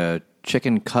putting a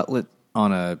chicken cutlet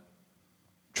on a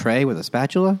tray with a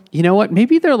spatula. You know what?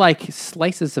 Maybe they're like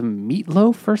slices of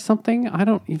meatloaf or something. I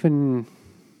don't.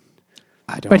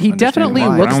 But he definitely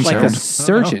why. looks Brown like a sound.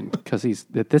 surgeon because he's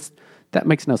this. That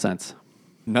makes no sense.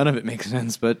 None of it makes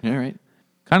sense, but all right.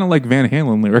 Kind of like Van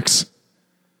Halen lyrics.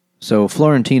 So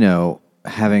Florentino,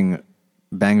 having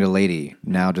banged a lady,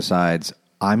 now decides,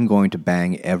 I'm going to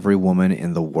bang every woman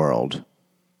in the world,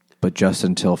 but just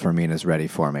until Fermina's ready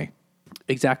for me.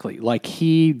 Exactly. Like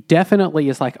he definitely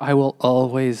is like, I will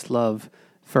always love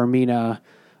Fermina.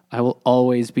 I will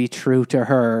always be true to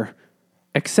her,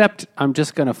 except I'm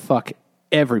just going to fuck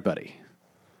everybody.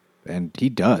 And he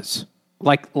does.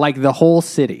 Like the whole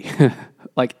city,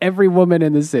 like every woman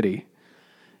in the city.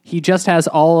 He just has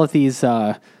all of these,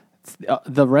 a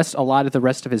lot of the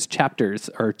rest of his chapters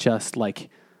are just like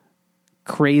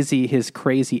his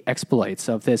crazy exploits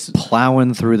of this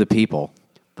Plowing through the people.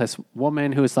 This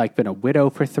woman who's like been a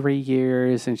widow for 3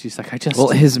 years, and she's like, Well,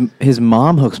 his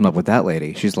mom hooks him up with that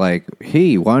lady. She's like,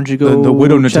 hey, why don't you go The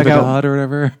widow check out... Natividad or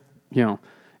whatever.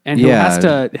 And who has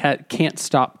to can't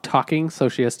stop talking, so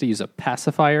she has to use a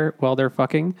pacifier while they're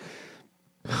fucking.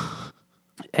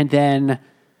 And then,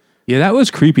 Yeah, that was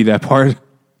creepy, that part.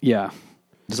 yeah,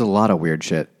 There's a lot of weird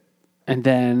shit. and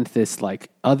then this like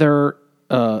other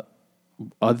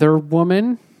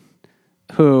woman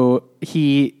who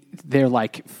he they're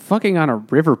like fucking on a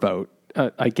riverboat,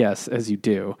 I guess, as you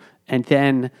do. And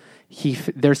then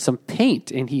there's some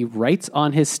paint, and he writes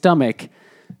on his stomach,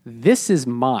 "This is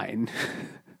mine."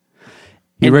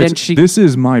 He writes, "This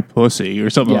is my pussy," or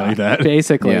something like that.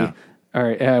 Basically. Yeah.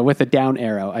 Or with a down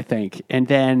arrow, I think. And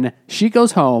then she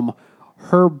goes home.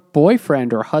 Her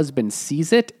boyfriend or husband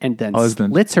sees it and then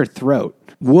slits her throat.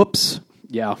 Whoops.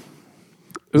 Yeah.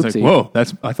 It's Oopsie. like, whoa,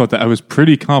 I thought that I was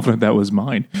pretty confident that was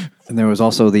mine. And there was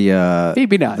also the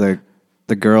Maybe not.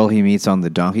 the girl he meets on the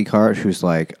donkey cart who's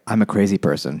like, "I'm a crazy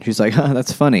person." She's like,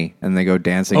 "That's funny." And they go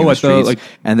dancing in the streets.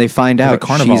 And they find out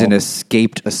she's an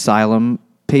escaped asylum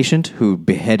patient who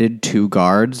beheaded 2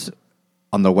 guards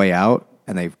on the way out.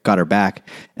 And they've got her back.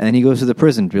 And then he goes to the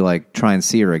prison to like try and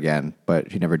see her again.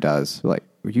 But she never does. Like,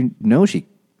 she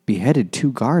beheaded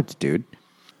 2 guards, dude.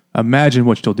 Imagine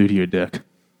what she'll do to your dick.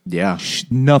 Yeah.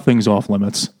 Nothing's off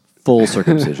limits. Full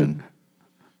circumcision.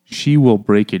 She will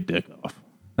break your dick off.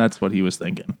 That's what he was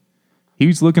thinking. He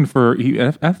was looking for,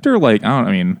 after like, I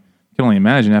can only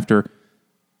imagine, after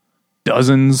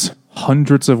dozens,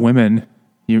 hundreds of women,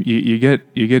 you get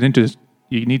into,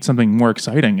 you need something more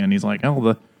exciting. And he's like,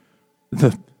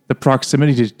 the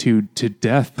proximity to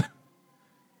death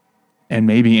and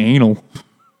maybe anal.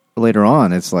 Later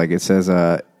on, it's like, it says,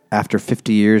 after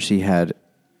 50 years,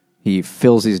 he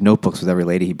fills these notebooks with every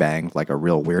lady he banged, like a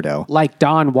real weirdo. Like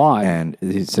Don Juan. And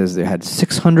it says they had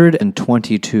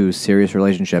 622 serious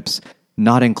relationships,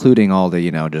 not including all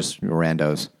the, just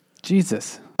randos.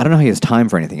 Jesus. I don't know how he has time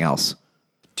for anything else.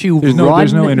 There's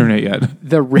no internet yet.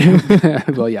 To run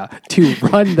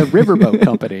the riverboat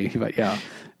company. But yeah,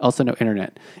 also no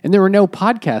internet. And there were no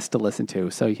podcasts to listen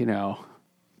to, so.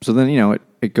 So then,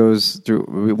 it goes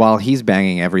through, while he's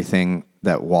banging everything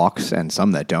that walks and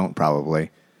some that don't, probably.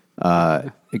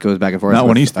 It goes back and forth. Not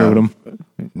when he's throwing them.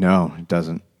 No, it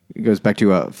doesn't. It goes back to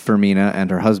Fermina and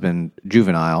her husband,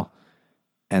 Juvenile,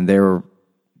 and their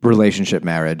relationship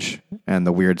marriage and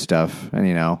the weird stuff,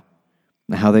 and,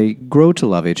 how they grow to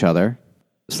love each other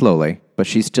slowly, but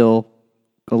she's still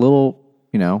a little,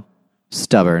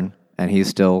 stubborn, and he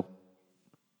still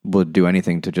would do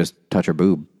anything to just touch her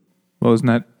boob. Well, isn't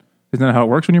that how it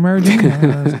works when you're married?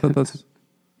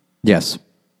 Yes.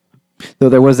 Though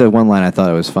there was that one line I thought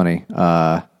it was funny.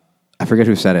 I forget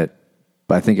who said it,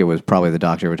 but I think it was probably the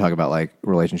doctor. We're talking about like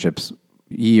relationships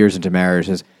years into marriage.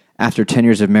 Says, after 10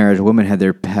 years of marriage, women had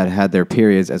their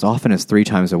periods as often as 3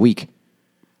 times a week.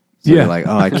 So they're like,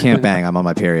 "Oh, I can't bang. I'm on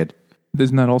my period."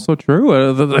 Isn't that also true?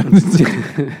 It's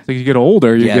like you get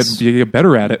older, you get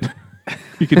better at it.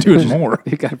 You can do it more.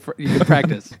 You can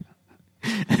practice.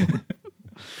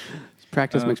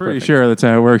 Practice makes pretty perfect. sure that's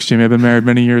how it works, Jimmy. I've been married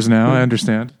many years now. I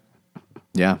understand.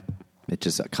 Yeah. It's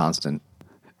just a constant.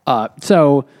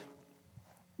 So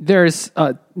there's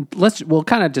we'll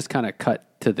kind of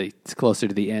cut to closer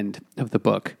to the end of the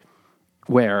book,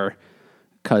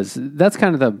 because that's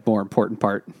kind of the more important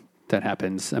part that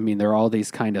happens. I mean, there are all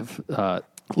these kind of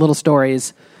little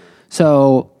stories.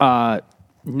 So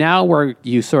now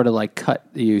you sort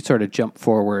of jump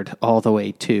forward all the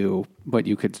way to what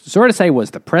you could sort of say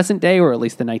was the present day, or at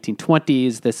least the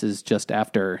 1920s. This is just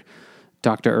after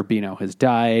Dr. Urbino has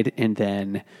died, and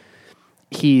then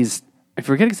I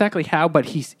forget exactly how, but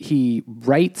he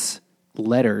writes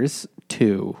letters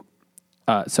to.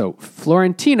 So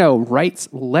Florentino writes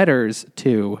letters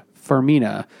to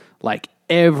Fermina like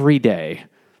every day,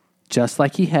 just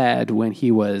like he had when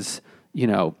he was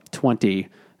 20.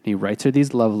 He writes her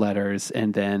these love letters,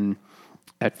 and then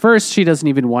at first she doesn't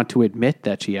even want to admit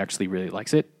that she actually really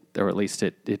likes it, or at least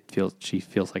she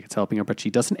feels like it's helping her, but she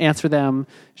doesn't answer them.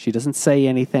 She doesn't say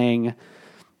anything.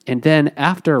 And then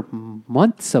after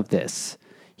months of this,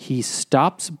 he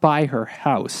stops by her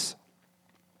house,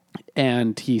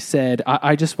 and he said,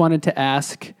 I just wanted to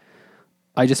ask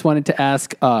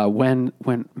when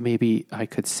maybe I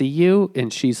could see you.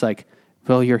 And she's like,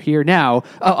 "Well, you're here now."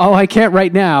 Oh, I can't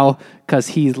right now, because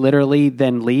he literally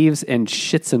then leaves and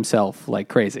shits himself like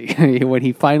crazy. When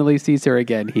he finally sees her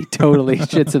again, he totally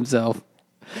shits himself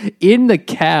in the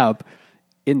cab.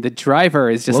 And the driver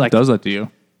is just What does that to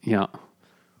you? Yeah.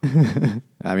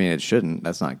 I mean, it shouldn't.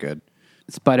 That's not good.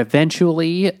 But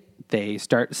eventually they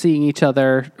start seeing each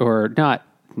other, or not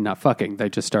fucking. They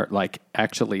just start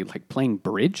actually playing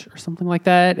bridge or something like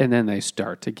that. And then they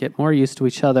start to get more used to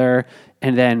each other.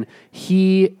 And then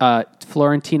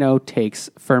Florentino takes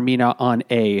Fermina on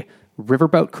a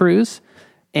riverboat cruise.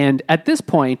 And at this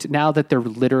point, now that they're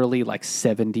literally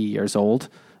 70 years old,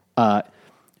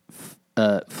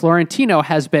 Florentino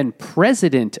has been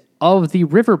president of the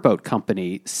riverboat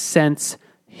company since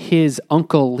his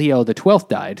uncle Leo XII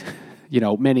died,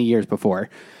 many years before.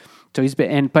 So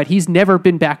but he's never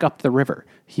been back up the river.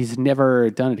 He's never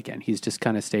done it again. He's just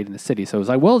kind of stayed in the city. So it was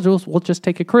like, well, we'll just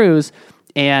take a cruise.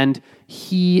 And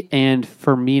he and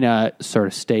Fermina sort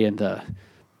of stay in the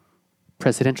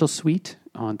presidential suite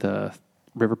on the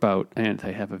riverboat, and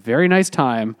they have a very nice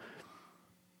time.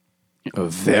 A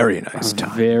very nice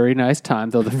time. Very nice time.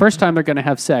 Though the first time they're going to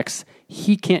have sex,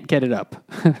 he can't get it up.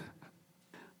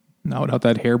 Not without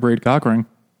that hair braid cock ring.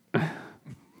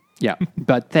 Yeah.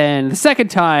 But then the second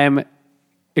time,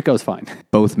 it goes fine.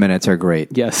 Both minutes are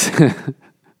great. Yes.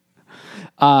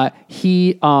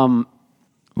 He in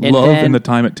the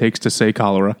time it takes to say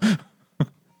cholera.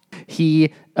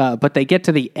 But they get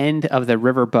to the end of the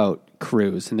riverboat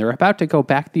cruise, and they're about to go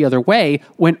back the other way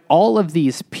when all of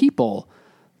these people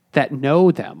that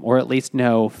know them, or at least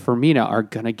know Fermina, are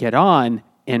going to get on.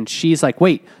 And she's like,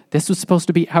 wait, this was supposed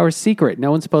to be our secret. No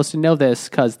one's supposed to know this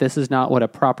because this is not what a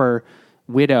proper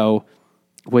widow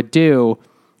would do.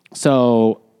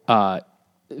 So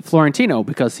Florentino,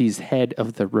 because he's head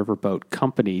of the riverboat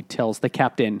company, tells the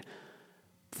captain,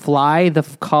 fly the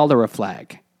cholera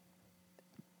flag.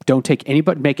 Don't take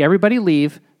anybody, make everybody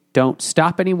leave. Don't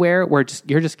stop anywhere.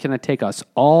 You're just going to take us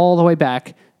all the way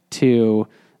back to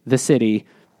the city,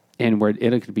 and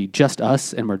it'll be just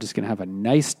us, and we're just going to have a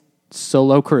nice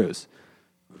solo cruise.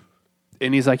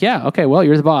 And he's like, yeah, okay, well,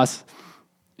 you're the boss.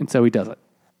 And so he does it.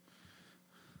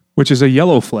 Which is a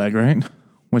yellow flag, right?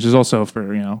 Which is also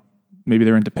for, maybe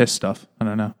they're into piss stuff. I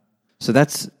don't know. So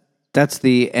that's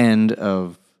the end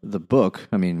of the book.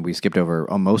 I mean, we skipped over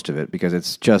most of it because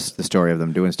it's just the story of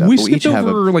them doing stuff. We skipped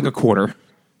over like a quarter.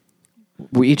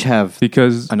 We each have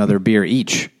another beer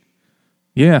each.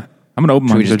 Yeah. I'm going to open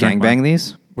mine. Should we just gangbang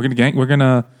these? We're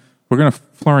gonna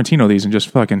Florentino these and just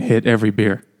fucking hit every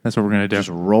beer. That's what we're gonna do. Just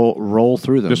roll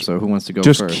through them. So who wants to go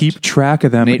just first? Just keep track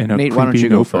of them in a Nate, why don't you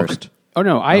go first? Oh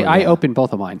no, I opened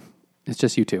both of mine. It's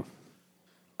just you two.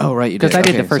 Oh right, you did. Because I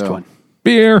did the first one.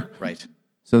 Beer. Right.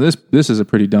 So this is a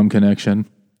pretty dumb connection,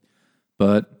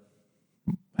 but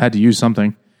had to use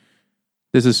something.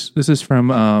 This is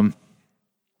from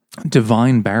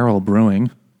Divine Barrel Brewing.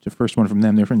 It's the first one from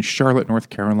them. They're from Charlotte, North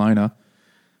Carolina.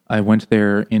 I went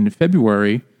there in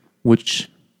February, which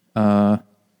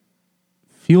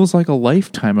feels like a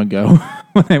lifetime ago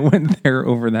when I went there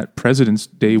over that President's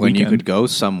Day when weekend. You could go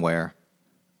somewhere.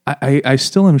 I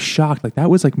still am shocked. Like, that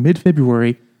was like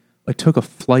mid-February. I took a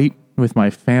flight with my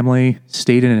family,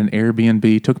 stayed in an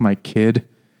Airbnb, took my kid,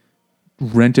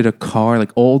 rented a car,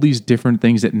 like all these different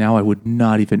things that now I would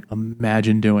not even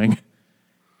imagine doing,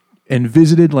 and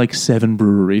visited like 7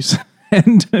 breweries.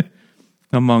 And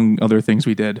among other things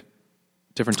we did.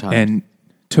 Different times. And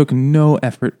took no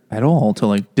effort at all to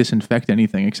like disinfect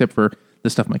anything except for the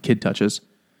stuff my kid touches,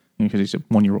 because he's a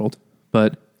 1-year-old.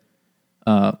 But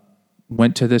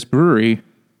went to this brewery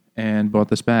and bought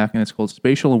this back, and it's called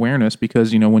Spatial Awareness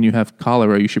because, when you have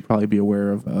cholera, you should probably be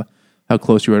aware of how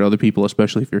close you are to other people,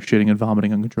 especially if you're shitting and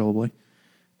vomiting uncontrollably.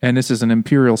 And this is an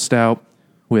imperial stout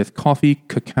with coffee,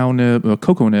 cocoa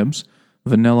nibs,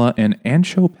 vanilla, and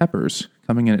ancho peppers,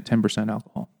 coming in at 10%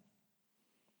 alcohol.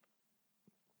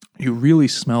 You really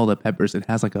smell the peppers. It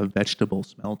has like a vegetable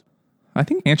smell. I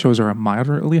think anchos are a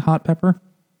moderately hot pepper.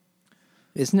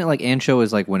 Isn't it like ancho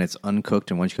is like when it's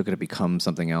uncooked and once you cook it, it becomes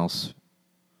something else?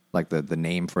 Like the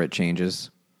name for it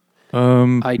changes?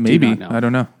 Maybe. I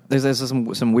don't know. There's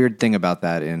some weird thing about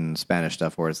that in Spanish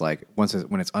stuff where it's like when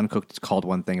it's uncooked, it's called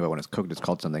one thing, but when it's cooked, it's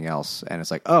called something else. And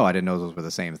it's like, oh, I didn't know those were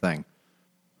the same thing.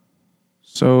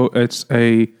 So it's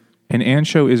an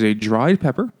ancho is a dried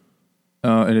pepper,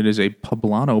 and it is a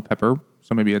poblano pepper.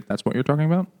 So maybe that's what you're talking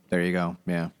about? There you go.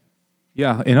 Yeah.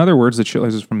 Yeah. In other words, the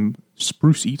chilies is from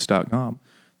spruceeats.com.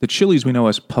 The chilies we know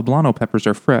as poblano peppers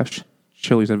are fresh.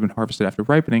 Chilies that have been harvested after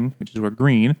ripening, which is where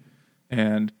green,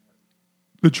 and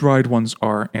the dried ones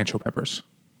are ancho peppers.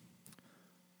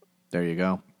 There you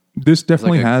go. This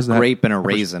definitely like has that grape and a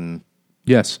raisin.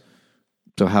 Yes.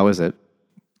 So how is it?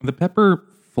 The pepper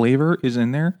flavor is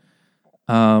in there.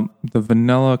 The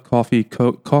vanilla coffee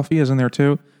is in there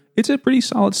too. It's a pretty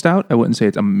solid stout. I wouldn't say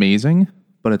it's amazing,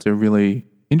 but it's a really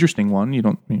interesting one.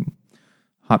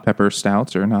 Hot pepper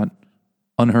stouts are not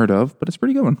unheard of, but it's a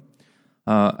pretty good one.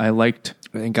 I liked...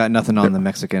 Ain't got nothing on the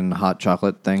Mexican hot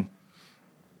chocolate thing?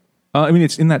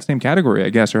 It's in that same category, I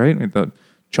guess, right? The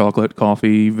chocolate,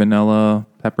 coffee, vanilla,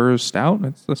 peppers, stout.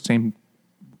 It's the same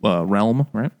realm,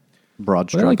 right? Broad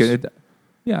strokes. I like it.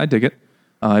 Yeah, I dig it.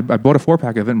 I bought a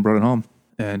 4-pack of it and brought it home.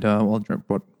 And,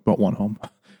 brought one home.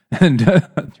 And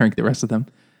drank the rest of them.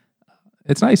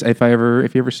 It's nice. If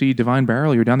you ever see Divine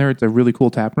Barrel, you're down there. It's a really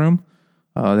cool tap room.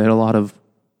 They had a lot of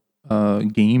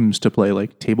games to play,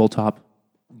 like tabletop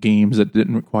games that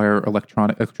didn't require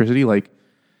electricity, like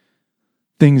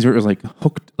things are like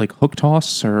hook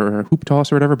toss or hoop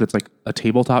toss or whatever, but it's like a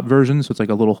tabletop version. So it's like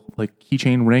a little like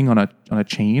keychain ring on a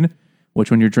chain,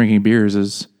 which when you're drinking beers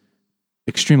is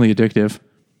extremely addictive,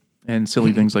 and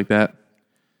silly things like that.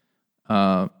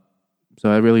 So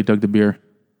I really dug the beer.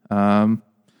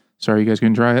 Sorry you guys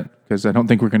couldn't try it, because I don't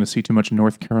think we're going to see too much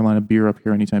North Carolina beer up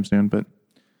here anytime soon, but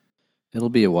It'll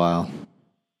be a while.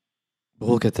 But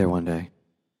we'll get there one day.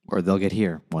 Or they'll get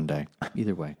here one day.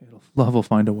 Either way. love will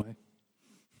find a way.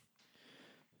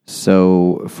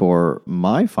 So for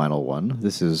my final one,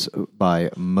 this is by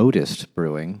Modest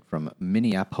Brewing from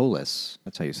Minneapolis.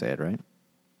 That's how you say it, right?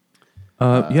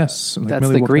 Yes. Like That's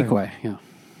the Millie Greek Walker. way. Yeah.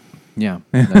 Yeah,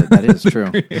 that is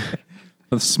true.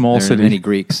 A small There are city. many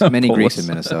Greeks in Polis.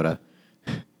 Minnesota.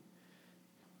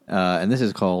 And this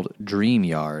is called Dream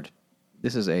Yard.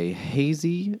 This is a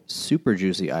hazy, super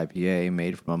juicy IPA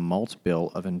made from a malt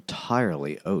bill of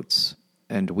entirely oats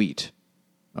and wheat.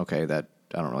 Okay, that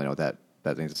I don't really know what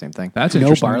that means the same thing. That's No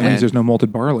interesting. barley. That means there's no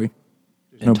malted barley.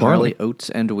 There's no Entirely barley.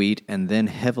 oats and wheat, and then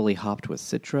heavily hopped with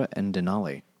Citra and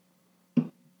Denali.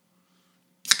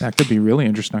 That could be really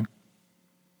interesting.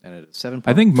 And it's 7.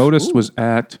 I think Modest Ooh. was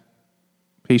at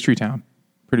Pastry Town.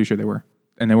 Pretty sure they were.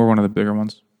 And they were one of the bigger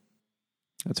ones.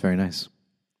 That's very nice.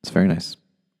 It's very nice.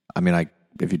 I mean,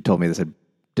 if you told me this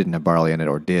didn't have barley in it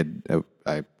or did,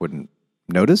 I wouldn't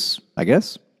notice, I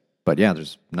guess. But yeah,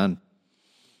 there's none.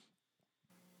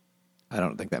 I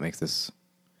don't think that makes this.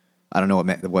 I don't know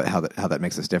how that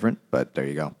makes this different, but there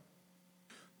you go.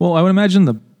 Well, I would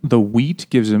imagine the wheat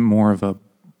gives it more of a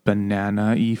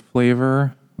banana-y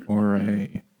flavor, or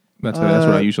a that's what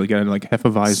I usually get. Like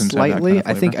Hefeweizen. Slightly,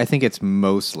 I think it's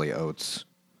mostly oats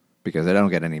because I don't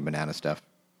get any banana stuff.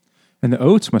 And the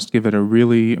oats must give it a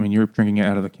really. I mean, you're drinking it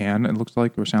out of the can. It looks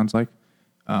like, or sounds like.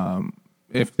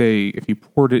 If you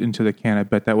poured it into the can, I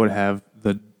bet that would have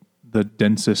the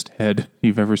densest head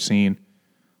you've ever seen,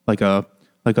 like a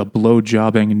blow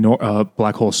jobbing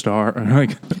black hole star.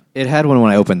 Like It had one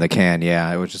when I opened the can.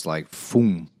 Yeah, it was just like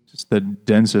boom. just the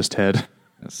densest head.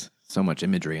 There's so much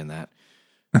imagery in that.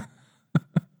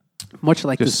 Much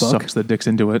like Just this book. sucks the dicks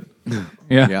into it.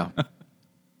 Yeah. Yeah.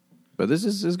 But this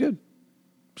is good.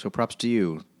 So props to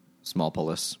you, Small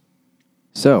Polis.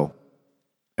 So,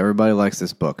 everybody likes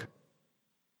this book.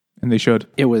 And they should.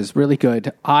 It was really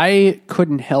good. I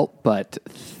couldn't help but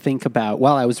think about,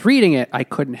 while I was reading it, I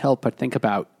couldn't help but think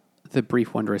about The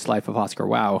Brief Wondrous Life of Oscar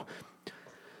Wilde.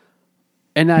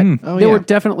 And that there were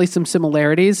definitely some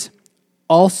similarities.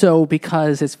 Also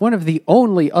because it's one of the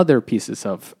only other pieces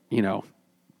of,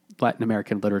 Latin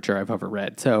American literature I've ever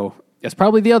read. So that's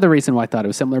probably the other reason why I thought it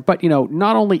was similar. But,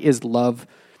 not only is love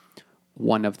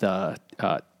one of the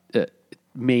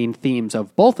main themes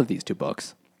of both of these two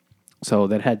books, so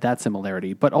that had that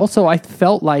similarity, but also I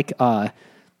felt like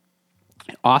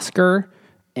Oscar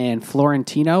and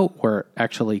Florentino were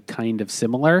actually kind of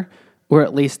similar, or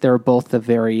at least they're both a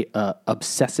very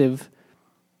obsessive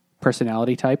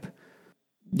personality type.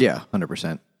 Yeah,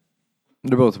 100%.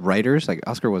 They're both writers. Like,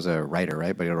 Oscar was a writer,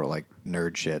 right? But he wrote, like,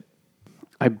 nerd shit.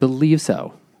 I believe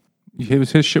so.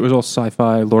 His shit was all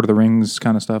sci-fi, Lord of the Rings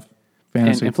kind of stuff,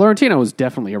 fantasy. And Florentino was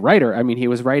definitely a writer. I mean, he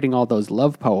was writing all those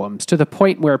love poems to the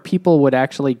point where people would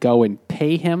actually go and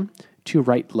pay him to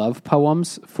write love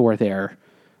poems for their,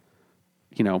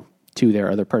 to their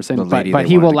other person. The lady But they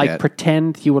he will wanted to get.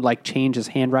 pretend, he would change his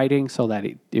handwriting so that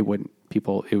it wouldn't,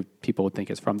 people would think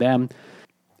it's from them.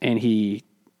 And he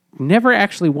never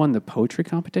actually won the poetry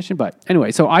competition. But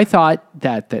anyway, so I thought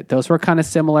that those were kind of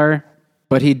similar.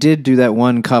 But he did do that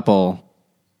one couple.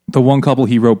 The one couple,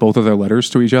 he wrote both of their letters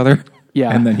to each other.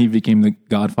 Yeah. And then he became the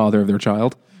godfather of their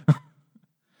child.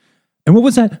 And what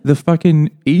was that? The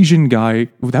fucking Asian guy.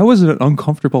 That was an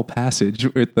uncomfortable passage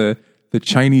with the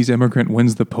Chinese immigrant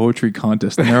wins the poetry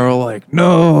contest. And they're all like,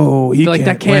 no, he Like,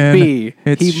 can't that can't win. be.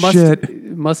 It's He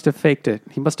shit. must have faked it.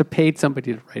 He must have paid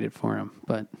somebody to write it for him.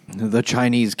 But The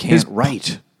Chinese can't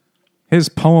write. His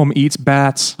poem eats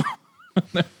bats.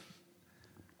 They're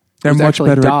was much actually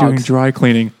better at doing dogs. dry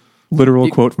cleaning. Literal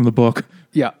quote from the book.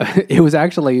 yeah, it was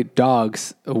actually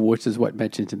dogs, which is what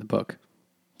mentioned in the book.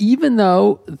 Even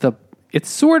though it's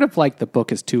sort of like the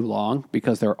book is too long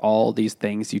because there are all these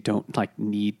things you don't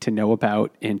need to know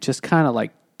about, and just kind of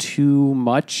too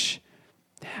much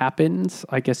happens,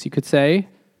 I guess you could say.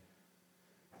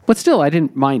 But still, I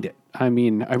didn't mind it. I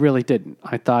mean, I really didn't.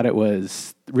 I thought it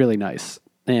was really nice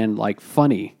and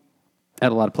funny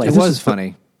at a lot of places. It was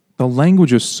funny. The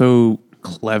language is so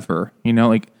clever,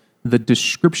 the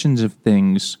descriptions of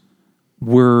things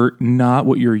were not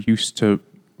what you're used to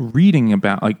reading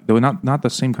about. They were not the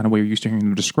same kind of way you're used to hearing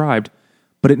them described,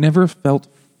 but it never felt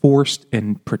forced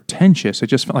and pretentious. It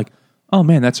just felt like, oh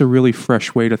man, that's a really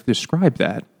fresh way to describe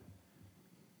that.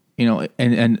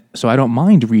 And so I don't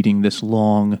mind reading this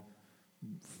long,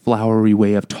 flowery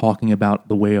way of talking about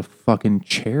the way a fucking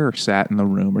chair sat in the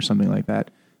room or something like that,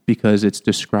 because it's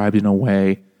described in a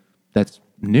way that's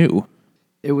new.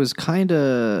 It was kind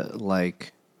of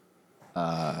like,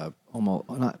 almost,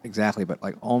 not exactly, but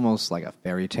like almost like a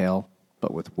fairy tale,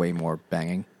 but with way more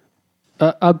banging.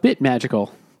 A bit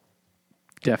magical.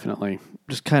 Definitely.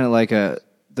 Just kind of like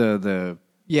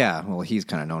well, he's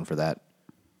kind of known for that.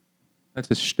 That's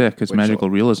his shtick, his magical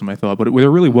realism, I thought. But there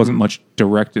really wasn't much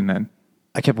direct in that.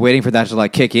 I kept waiting for that to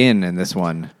like kick in this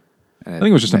one. I think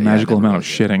it was just a magical amount of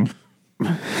shitting.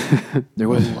 There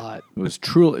was a lot. It was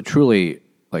truly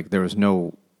like there was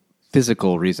no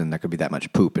physical reason there could be that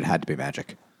much poop. It had to be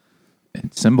magic.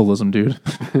 It's symbolism, dude.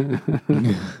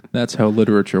 That's how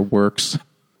literature works.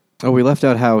 Oh, we left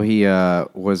out how he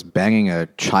was banging a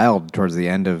child towards the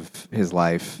end of his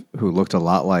life who looked a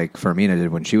lot like Fermina did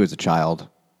when she was a child.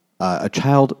 A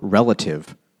child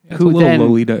relative. Yeah, who a little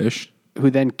Lolita-ish.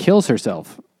 Who then kills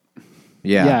herself.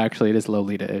 Yeah. Yeah, actually, it is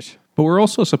Lolita-ish. But we're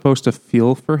also supposed to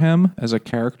feel for him as a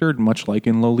character, much like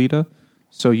in Lolita.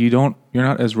 So you're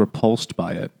not as repulsed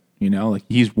by it. Like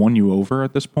he's won you over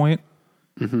at this point.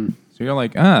 Mm-hmm. So you're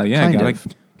like,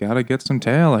 gotta get some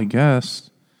tail, I guess.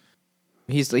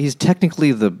 He's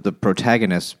technically the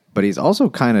protagonist, but he's also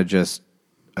kind of just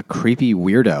a creepy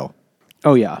weirdo.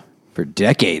 Oh, yeah. For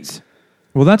decades.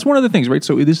 Well, that's one of the things, right?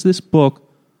 So is this book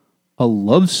a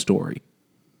love story?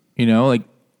 Like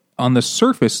on the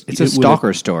surface, it's a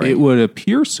stalker story. It would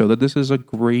appear so, that this is a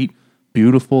great,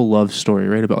 beautiful love story,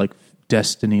 right? About like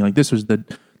destiny. Like this was the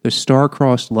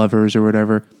star-crossed lovers or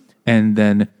whatever, and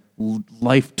then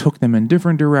life took them in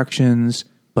different directions,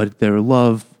 but their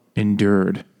love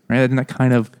endured, right? And that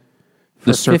kind of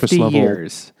the surface 50 level.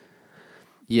 Years.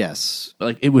 Yes.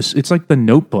 Like it's like The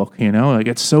Notebook, like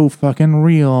it's so fucking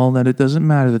real that it doesn't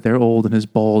matter that they're old and his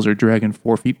balls are dragging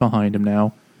 4 feet behind him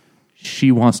now.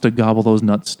 She wants to gobble those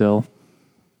nuts still.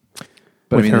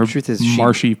 But I mean, the truth is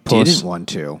she didn't want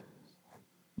to.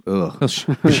 Ugh.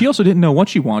 She also didn't know what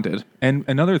she wanted. And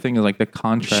another thing is like the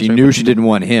contrast. She knew she didn't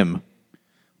want him.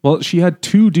 Well, she had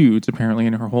 2 dudes apparently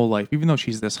in her whole life, even though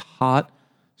she's this hot,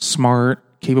 smart,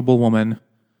 capable woman,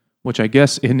 which I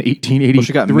guess in 1883,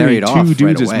 she got married 2 dudes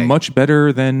right away. is much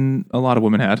better than a lot of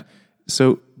women had.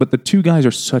 So, but the 2 guys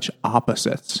are such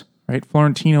opposites, right?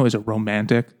 Florentino is a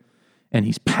romantic, and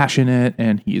he's passionate,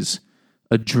 and he's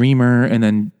a dreamer, and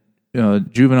then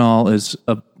Juvenal is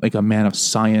a man of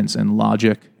science and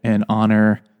logic and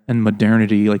honor and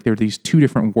modernity. Like there are these 2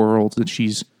 different worlds that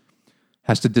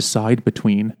has to decide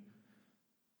between.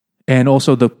 And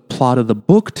also the plot of the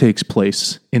book takes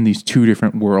place in these 2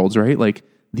 different worlds, right? Like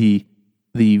the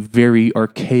very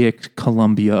archaic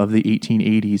Colombia of the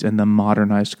 1880s and the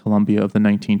modernized Colombia of the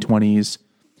 1920s,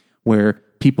 where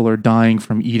people are dying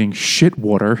from eating shit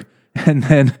water, and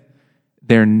then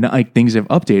they're not, like, things have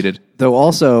updated. Though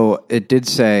also it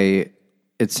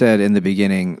said in the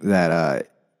beginning that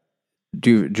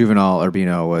Juvenal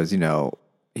Urbino was,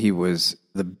 he was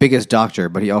the biggest doctor,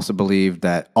 but he also believed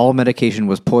that all medication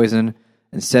was poison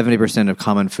and 70% of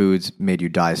common foods made you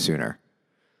die sooner.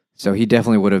 So he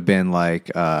definitely would have been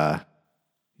like on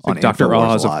Dr.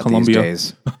 Oz of Colombia. These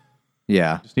days.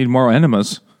 Yeah. Just need more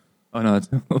enemas. Oh no,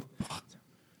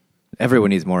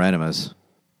 everyone needs more enemas.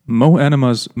 Mo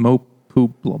enemas, mo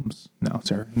pooplums. No,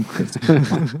 sorry.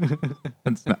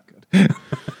 That's not good.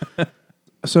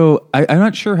 So I'm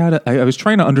not sure how to. I was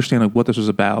trying to understand like what this was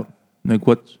about, like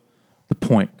what's the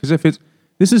point? Because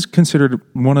this is considered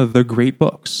one of the great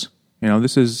books.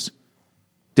 This is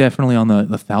definitely on the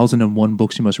 1,001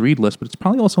 books you must read list, but it's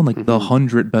probably also on like the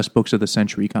 100 best books of the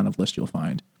century kind of list you'll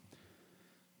find.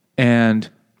 And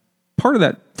part of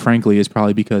that, frankly, is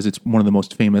probably because it's one of the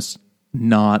most famous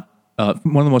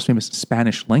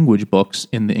Spanish language books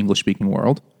in the English speaking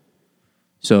world.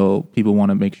 So people want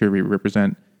to make sure we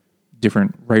represent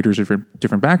different writers,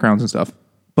 different backgrounds and stuff.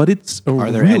 But it's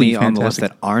are there really any on the list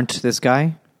that aren't this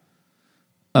guy?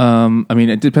 I mean,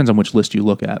 it depends on which list you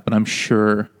look at, but I'm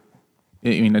sure.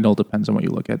 It all depends on what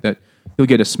you look at. That you'll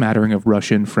get a smattering of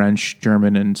Russian, French,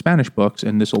 German, and Spanish books,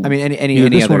 and this will. I mean,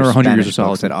 any other Spanish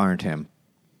books that aren't him.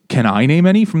 Can I name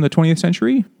any from the 20th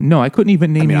century? No, I couldn't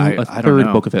even name you a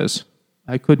third book of his.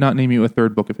 I could not name you a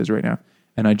third book of his right now,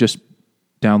 and I just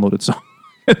downloaded some.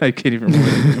 I can't even remember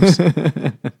the names.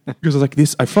 Because I was like,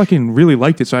 this, I fucking really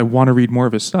liked it, so I want to read more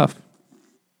of his stuff.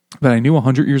 But I knew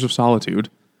 100 Years of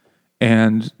Solitude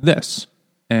and this,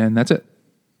 and that's it.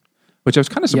 Which I was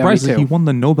kind of surprised that he won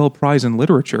the Nobel Prize in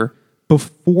Literature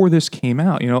before this came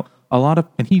out.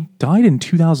 And he died in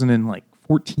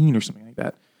 2014 or something like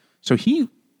that. So he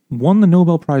won the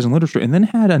Nobel Prize in Literature and then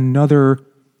had another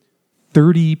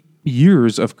 30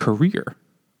 years of career,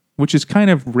 which is kind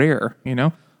of rare, you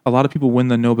know? A lot of people win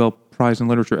the Nobel Prize in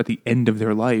Literature at the end of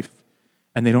their life,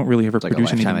 and they don't really ever Like a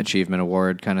produce lifetime anything. achievement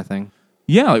award kind of thing.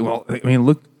 Yeah, well, I mean,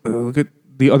 look at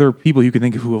the other people you can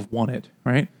think of who have won it,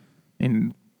 right?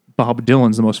 And Bob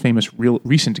Dylan's the most famous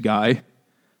recent guy.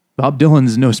 Bob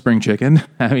Dylan's no spring chicken.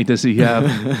 I mean, does he have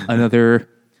another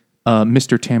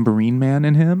Mr. Tambourine Man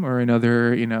in him, or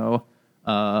another,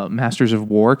 Masters of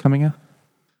War coming out?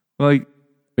 Like,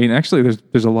 I mean, actually,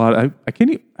 there's a lot. I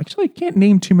can't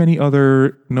name too many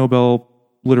other Nobel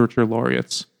literature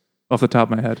laureates off the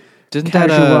top of my head. Didn't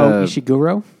Kazuo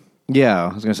Ishiguro? Yeah,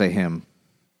 I was going to say him.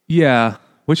 Yeah,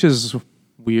 which is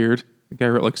weird. The guy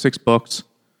wrote like 6 books.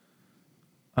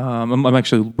 I'm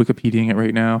actually Wikipediaing it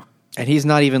right now. And he's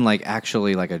not even like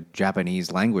actually like a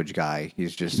Japanese language guy.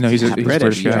 He's just He's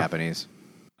British guy. Japanese.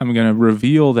 I'm going to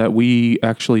reveal that we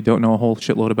actually don't know a whole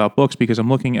shitload about books because I'm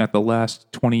looking at the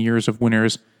last 20 years of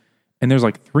winners, and there's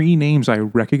like 3 names I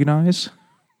recognize,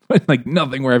 but like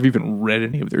nothing where I've even read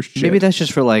any of their shit. Maybe that's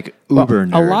just for like uber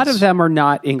nerds. A lot of them are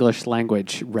not English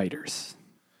language writers,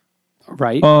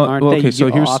 right? Aren't okay, they so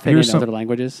here's often in some, other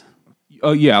languages?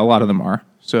 Oh yeah, a lot of them are.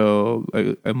 So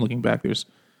I'm looking back. There's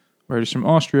writers from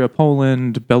Austria,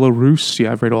 Poland, Belarus.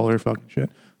 Yeah, I've read all their fucking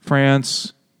shit.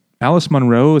 France. Alice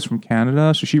Munro is from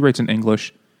Canada, so she writes in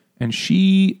English. And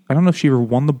I don't know if she ever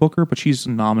won the Booker, but she's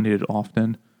nominated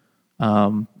often.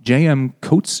 J.M.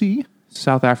 Coetzee,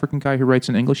 South African guy who writes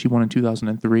in English. He won in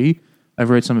 2003. I've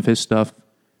read some of his stuff.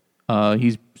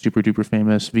 He's super duper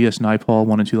famous. V.S. Naipaul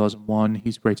won in 2001.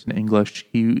 He writes in English.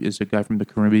 He is a guy from the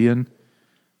Caribbean,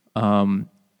 from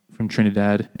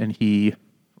Trinidad, and he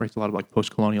writes a lot of like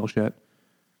post-colonial shit.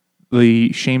 The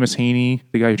Seamus Heaney,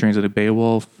 the guy who translated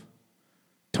Beowulf.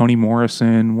 Toni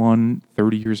Morrison won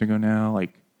 30 years ago now. Like,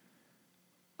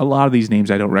 a lot of these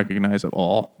names I don't recognize at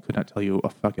all. Could not tell you a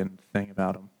fucking thing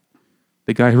about them.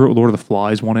 The guy who wrote Lord of the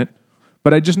Flies won it.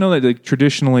 But I just know that like,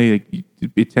 traditionally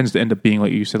it tends to end up being,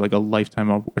 like you said, like a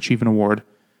lifetime achievement award.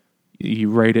 You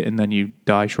write it and then you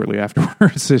die shortly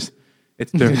afterwards. It's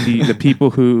the people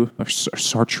who...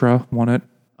 Sartre won it.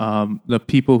 The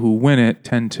people who win it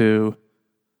tend to...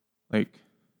 like.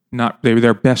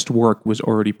 Their best work was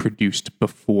already produced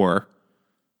before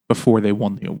they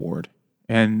won the award,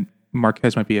 and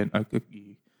Márquez might be an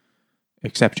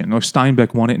exception. No,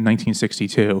 Steinbeck won it in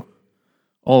 1962.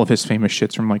 All of his famous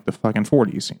shit's from like the fucking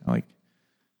 40s.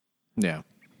 Yeah,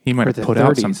 he might Or have the put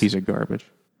out some 30s. piece of garbage.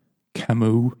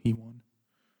 Camus, he won.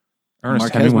 Ernest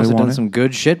Márquez Hemingway must have won done it. some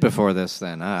good shit before this.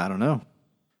 Then I don't know.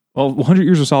 Well, 100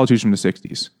 Years of Solitude from the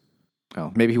 60s. Oh,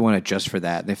 maybe he won it just for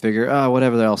that. And they figure,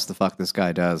 whatever else the fuck this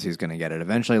guy does, he's going to get it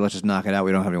eventually. Let's just knock it out.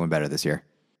 We don't have anyone better this year.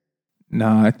 No,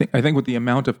 I think with the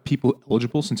amount of people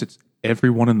eligible, since it's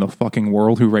everyone in the fucking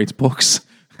world who writes books,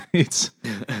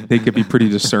 they could be pretty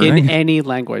discerning. In any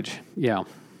language, yeah.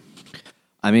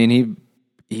 I mean,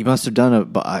 he must have done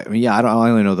it. But I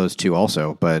only know those 2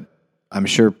 also, but I'm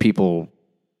sure people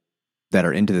that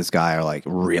are into this guy are like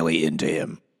really into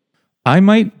him. I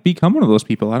might become one of those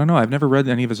people. I don't know. I've never read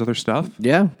any of his other stuff.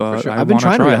 Yeah, but for sure. I I've been wanna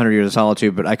trying to try read it. 100 Years of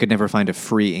Solitude, but I could never find a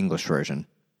free English version.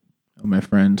 Oh, my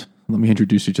friend, let me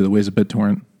introduce you to the ways of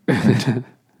BitTorrent.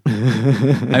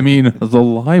 I mean, the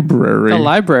library. The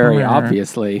library, Where?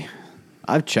 obviously.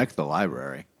 I've checked the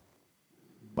library.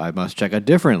 I must check a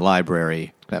different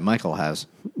library that Michael has.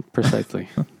 Precisely.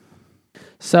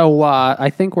 So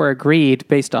I think we're agreed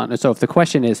based on... So if the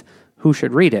question is, who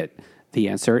should read it? The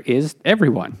answer is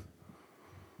everyone.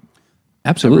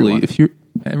 Absolutely.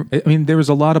 Everyone. There was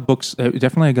a lot of books.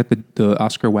 Definitely, I got the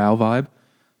Oscar Wilde vibe,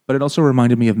 but it also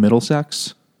reminded me of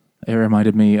Middlesex. It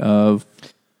reminded me of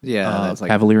that's like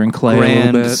Cavalier and Clay a little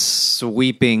grand, bit.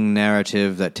 sweeping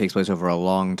narrative that takes place over a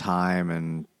long time,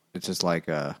 and it's just like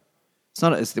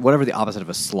it's whatever the opposite of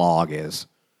a slog is.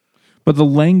 But the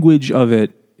language of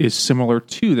it is similar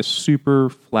to the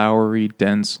super flowery,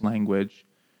 dense language.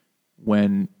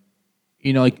 When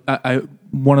I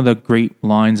one of the great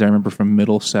lines I remember from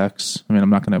Middlesex. I mean, I'm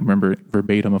not going to remember it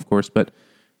verbatim, of course, but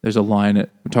there's a line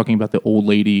talking about the old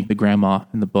lady, the grandma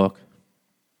in the book,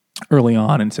 early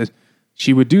on, and says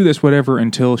she would do this whatever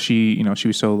until she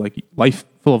was so like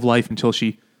full of life until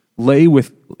she lay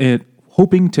with it,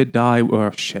 hoping to die.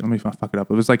 Oh shit! Let me fuck it up.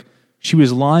 It was like she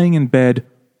was lying in bed,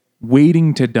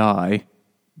 waiting to die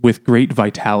with great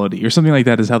vitality, or something like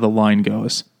that. Is how the line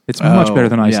goes. It's much better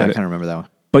than I said I it. kind of remember that one.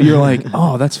 But you're like,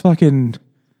 oh, that's fucking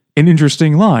an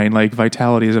interesting line. Like,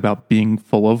 vitality is about being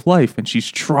full of life, and she's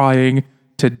trying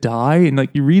to die. And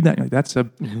like, you read that, and you're like, that's a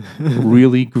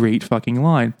really great fucking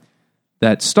line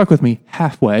that stuck with me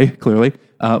halfway, clearly.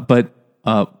 But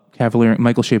Cavalier,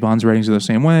 Michael Chabon's writings are the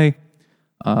same way.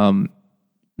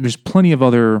 There's plenty of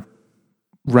other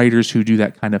writers who do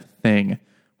that kind of thing,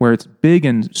 where it's big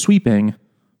and sweeping,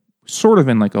 sort of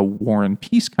in like a War and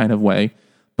Peace kind of way,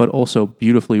 but also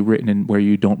beautifully written and where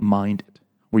you don't mind it,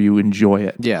 where you enjoy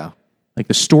it. Yeah. Like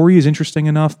the story is interesting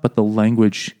enough, but the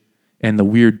language and the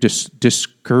weird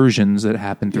discursions that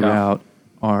happen throughout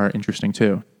are interesting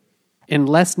too.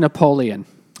 Unless Napoleon.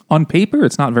 On paper,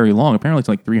 it's not very long. Apparently, it's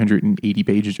like 380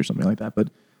 pages or something like that, but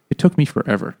it took me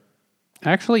forever.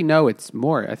 Actually, no, it's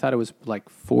more. I thought it was like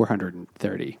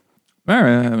 430. All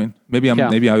right, I mean, maybe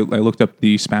I looked up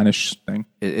the Spanish thing.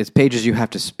 It's pages you have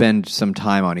to spend some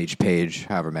time on each page,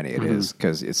 however many it is,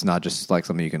 because it's not just like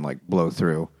something you can like blow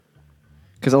through.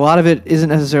 Because a lot of it isn't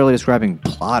necessarily describing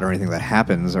plot or anything that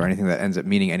happens or anything that ends up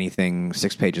meaning anything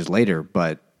 6 pages later,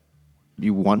 but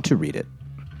you want to read it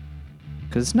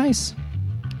because it's nice.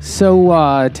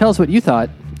 So tell us what you thought.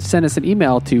 Send us an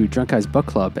email to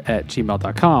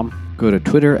drunkguysbookclub@gmail.com. Go to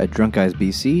Twitter at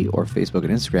drunkguysbc or Facebook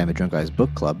and Instagram at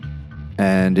drunkguysbookclub.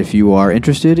 And if you are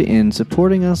interested in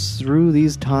supporting us through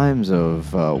these times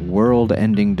of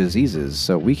world-ending diseases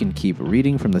so we can keep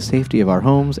reading from the safety of our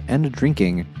homes and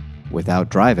drinking without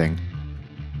driving,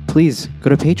 please go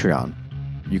to Patreon.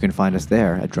 You can find us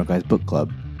there at Drunk Guys Book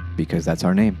Club because that's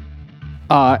our name.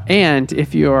 And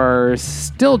if you're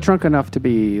still drunk enough to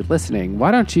be listening,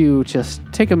 why don't you just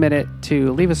take a minute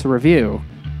to leave us a review?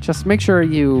 Just make sure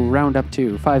you round up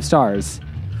to 5 stars.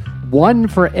 1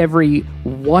 for every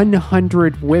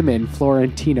 100 women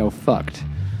Florentino fucked.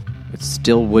 It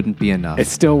still wouldn't be enough. It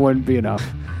still wouldn't be enough.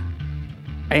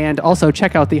 And also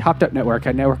check out the Hopped Up Network,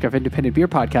 a network of independent beer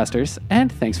podcasters.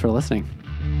 And thanks for listening.